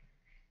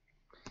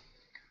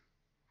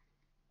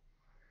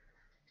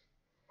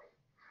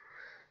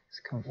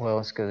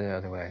 Let's go the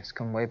other way. Let's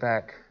come way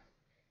back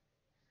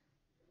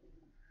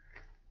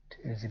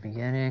to the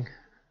beginning.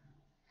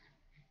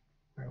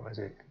 Where was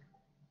it?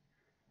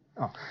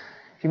 Oh.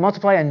 If you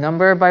multiply a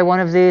number by one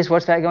of these,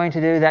 what's that going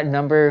to do? That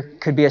number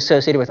could be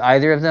associated with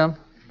either of them.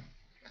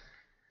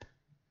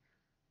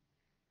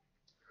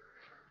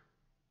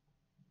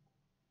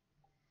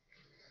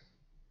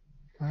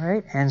 All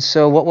right, and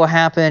so what will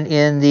happen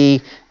in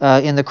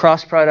the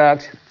cross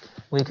product?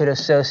 We could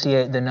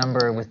associate the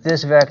number with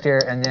this vector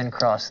and then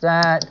cross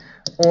that,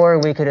 or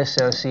we could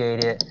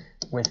associate it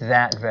with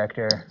that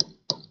vector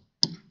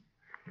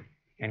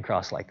and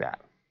cross like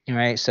that. All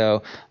right,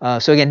 so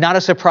again, not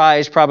a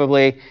surprise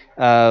probably,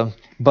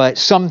 but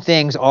some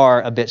things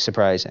are a bit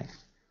surprising.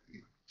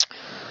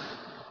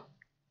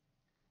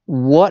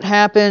 What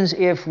happens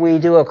if we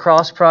do a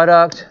cross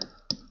product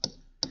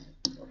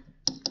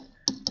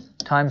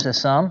times the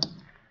sum?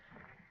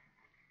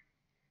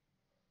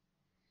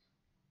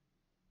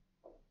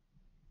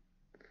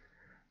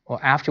 Well,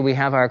 after we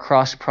have our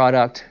cross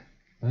product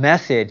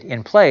method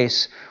in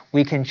place,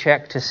 we can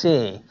check to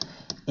see,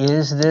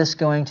 is this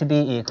going to be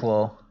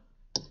equal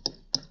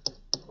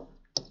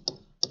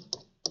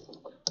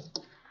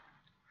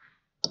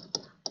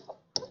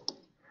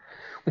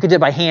we could do it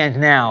by hand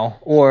now,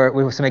 or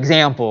with some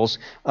examples,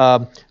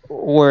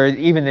 or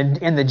even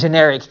in the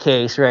generic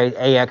case, right,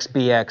 AX,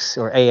 BX,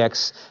 or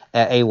AX,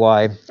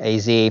 AY,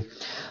 AZ.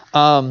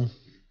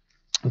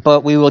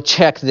 But we will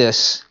check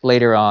this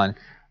later on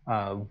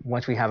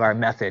once we have our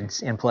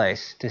methods in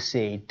place to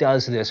see,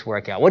 does this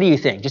work out? What do you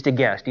think? Just a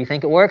guess. Do you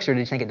think it works, or do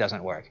you think it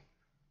doesn't work?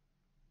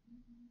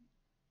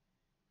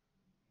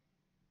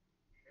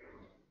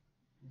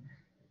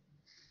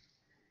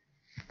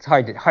 It's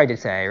hard to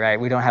say, right?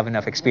 We don't have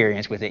enough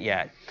experience with it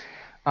yet.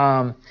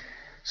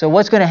 So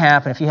what's going to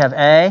happen if you have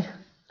A?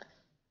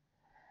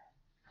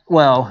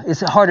 Well,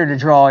 it's harder to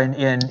draw on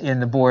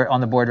the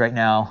board right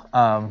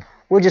now.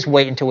 We'll just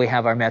wait until we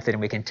have our method and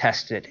we can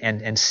test it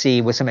and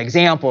see with some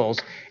examples.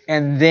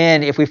 And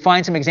then if we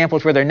find some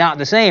examples where they're not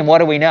the same, what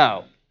do we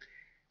know?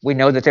 We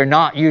know that they're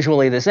not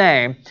usually the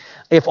same.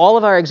 If all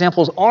of our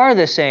examples are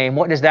the same,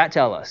 what does that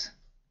tell us?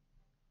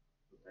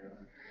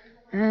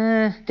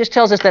 Just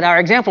tells us that our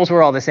examples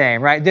were all the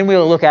same, right? Then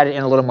we'll look at it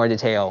in a little more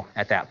detail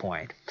at that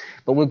point.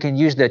 But we can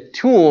use the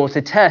tool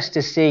to test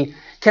to see,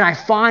 can I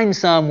find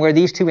some where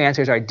these two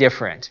answers are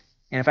different?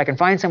 And if I can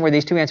find some where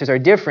these two answers are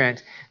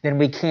different, then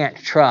we can't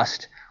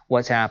trust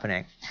what's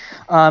happening.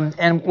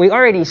 And we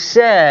already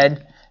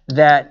said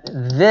that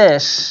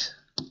this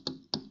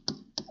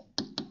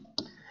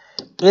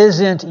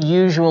isn't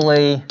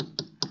usually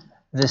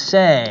the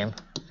same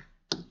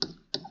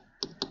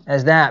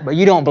as that, but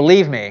you don't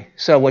believe me.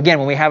 So again,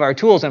 when we have our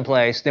tools in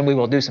place, then we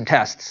will do some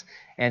tests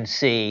and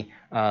see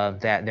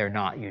that they're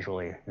not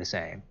usually the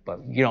same. But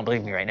you don't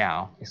believe me right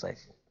now. It's like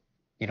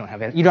you don't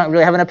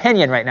really have an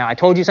opinion right now. I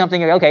told you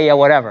something. Okay, yeah,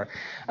 whatever.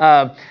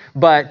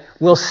 But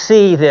we'll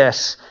see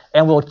this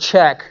and we'll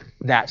check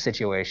that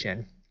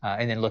situation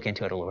and then look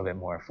into it a little bit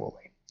more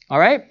fully. All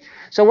right.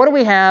 So what do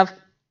we have?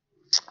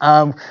 We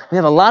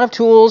have a lot of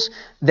tools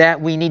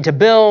that we need to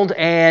build,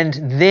 and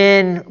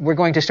then we're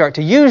going to start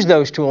to use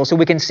those tools so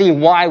we can see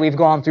why we've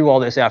gone through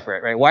all this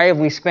effort, right? Why have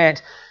we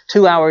spent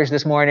 2 hours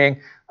this morning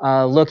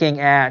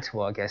looking at,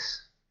 well, I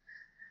guess,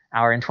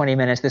 hour and 20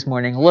 minutes this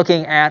morning,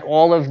 looking at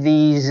all of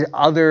these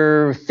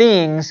other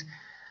things.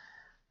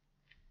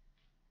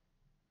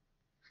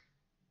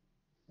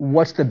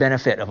 What's the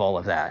benefit of all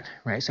of that,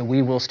 right? So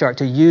we will start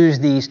to use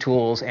these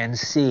tools and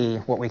see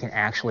what we can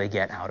actually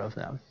get out of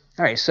them.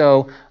 All right,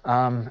 so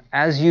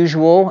as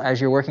usual, as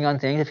you're working on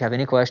things, if you have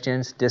any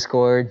questions,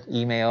 Discord,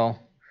 email,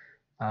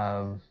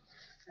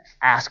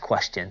 ask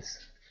questions.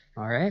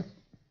 All right?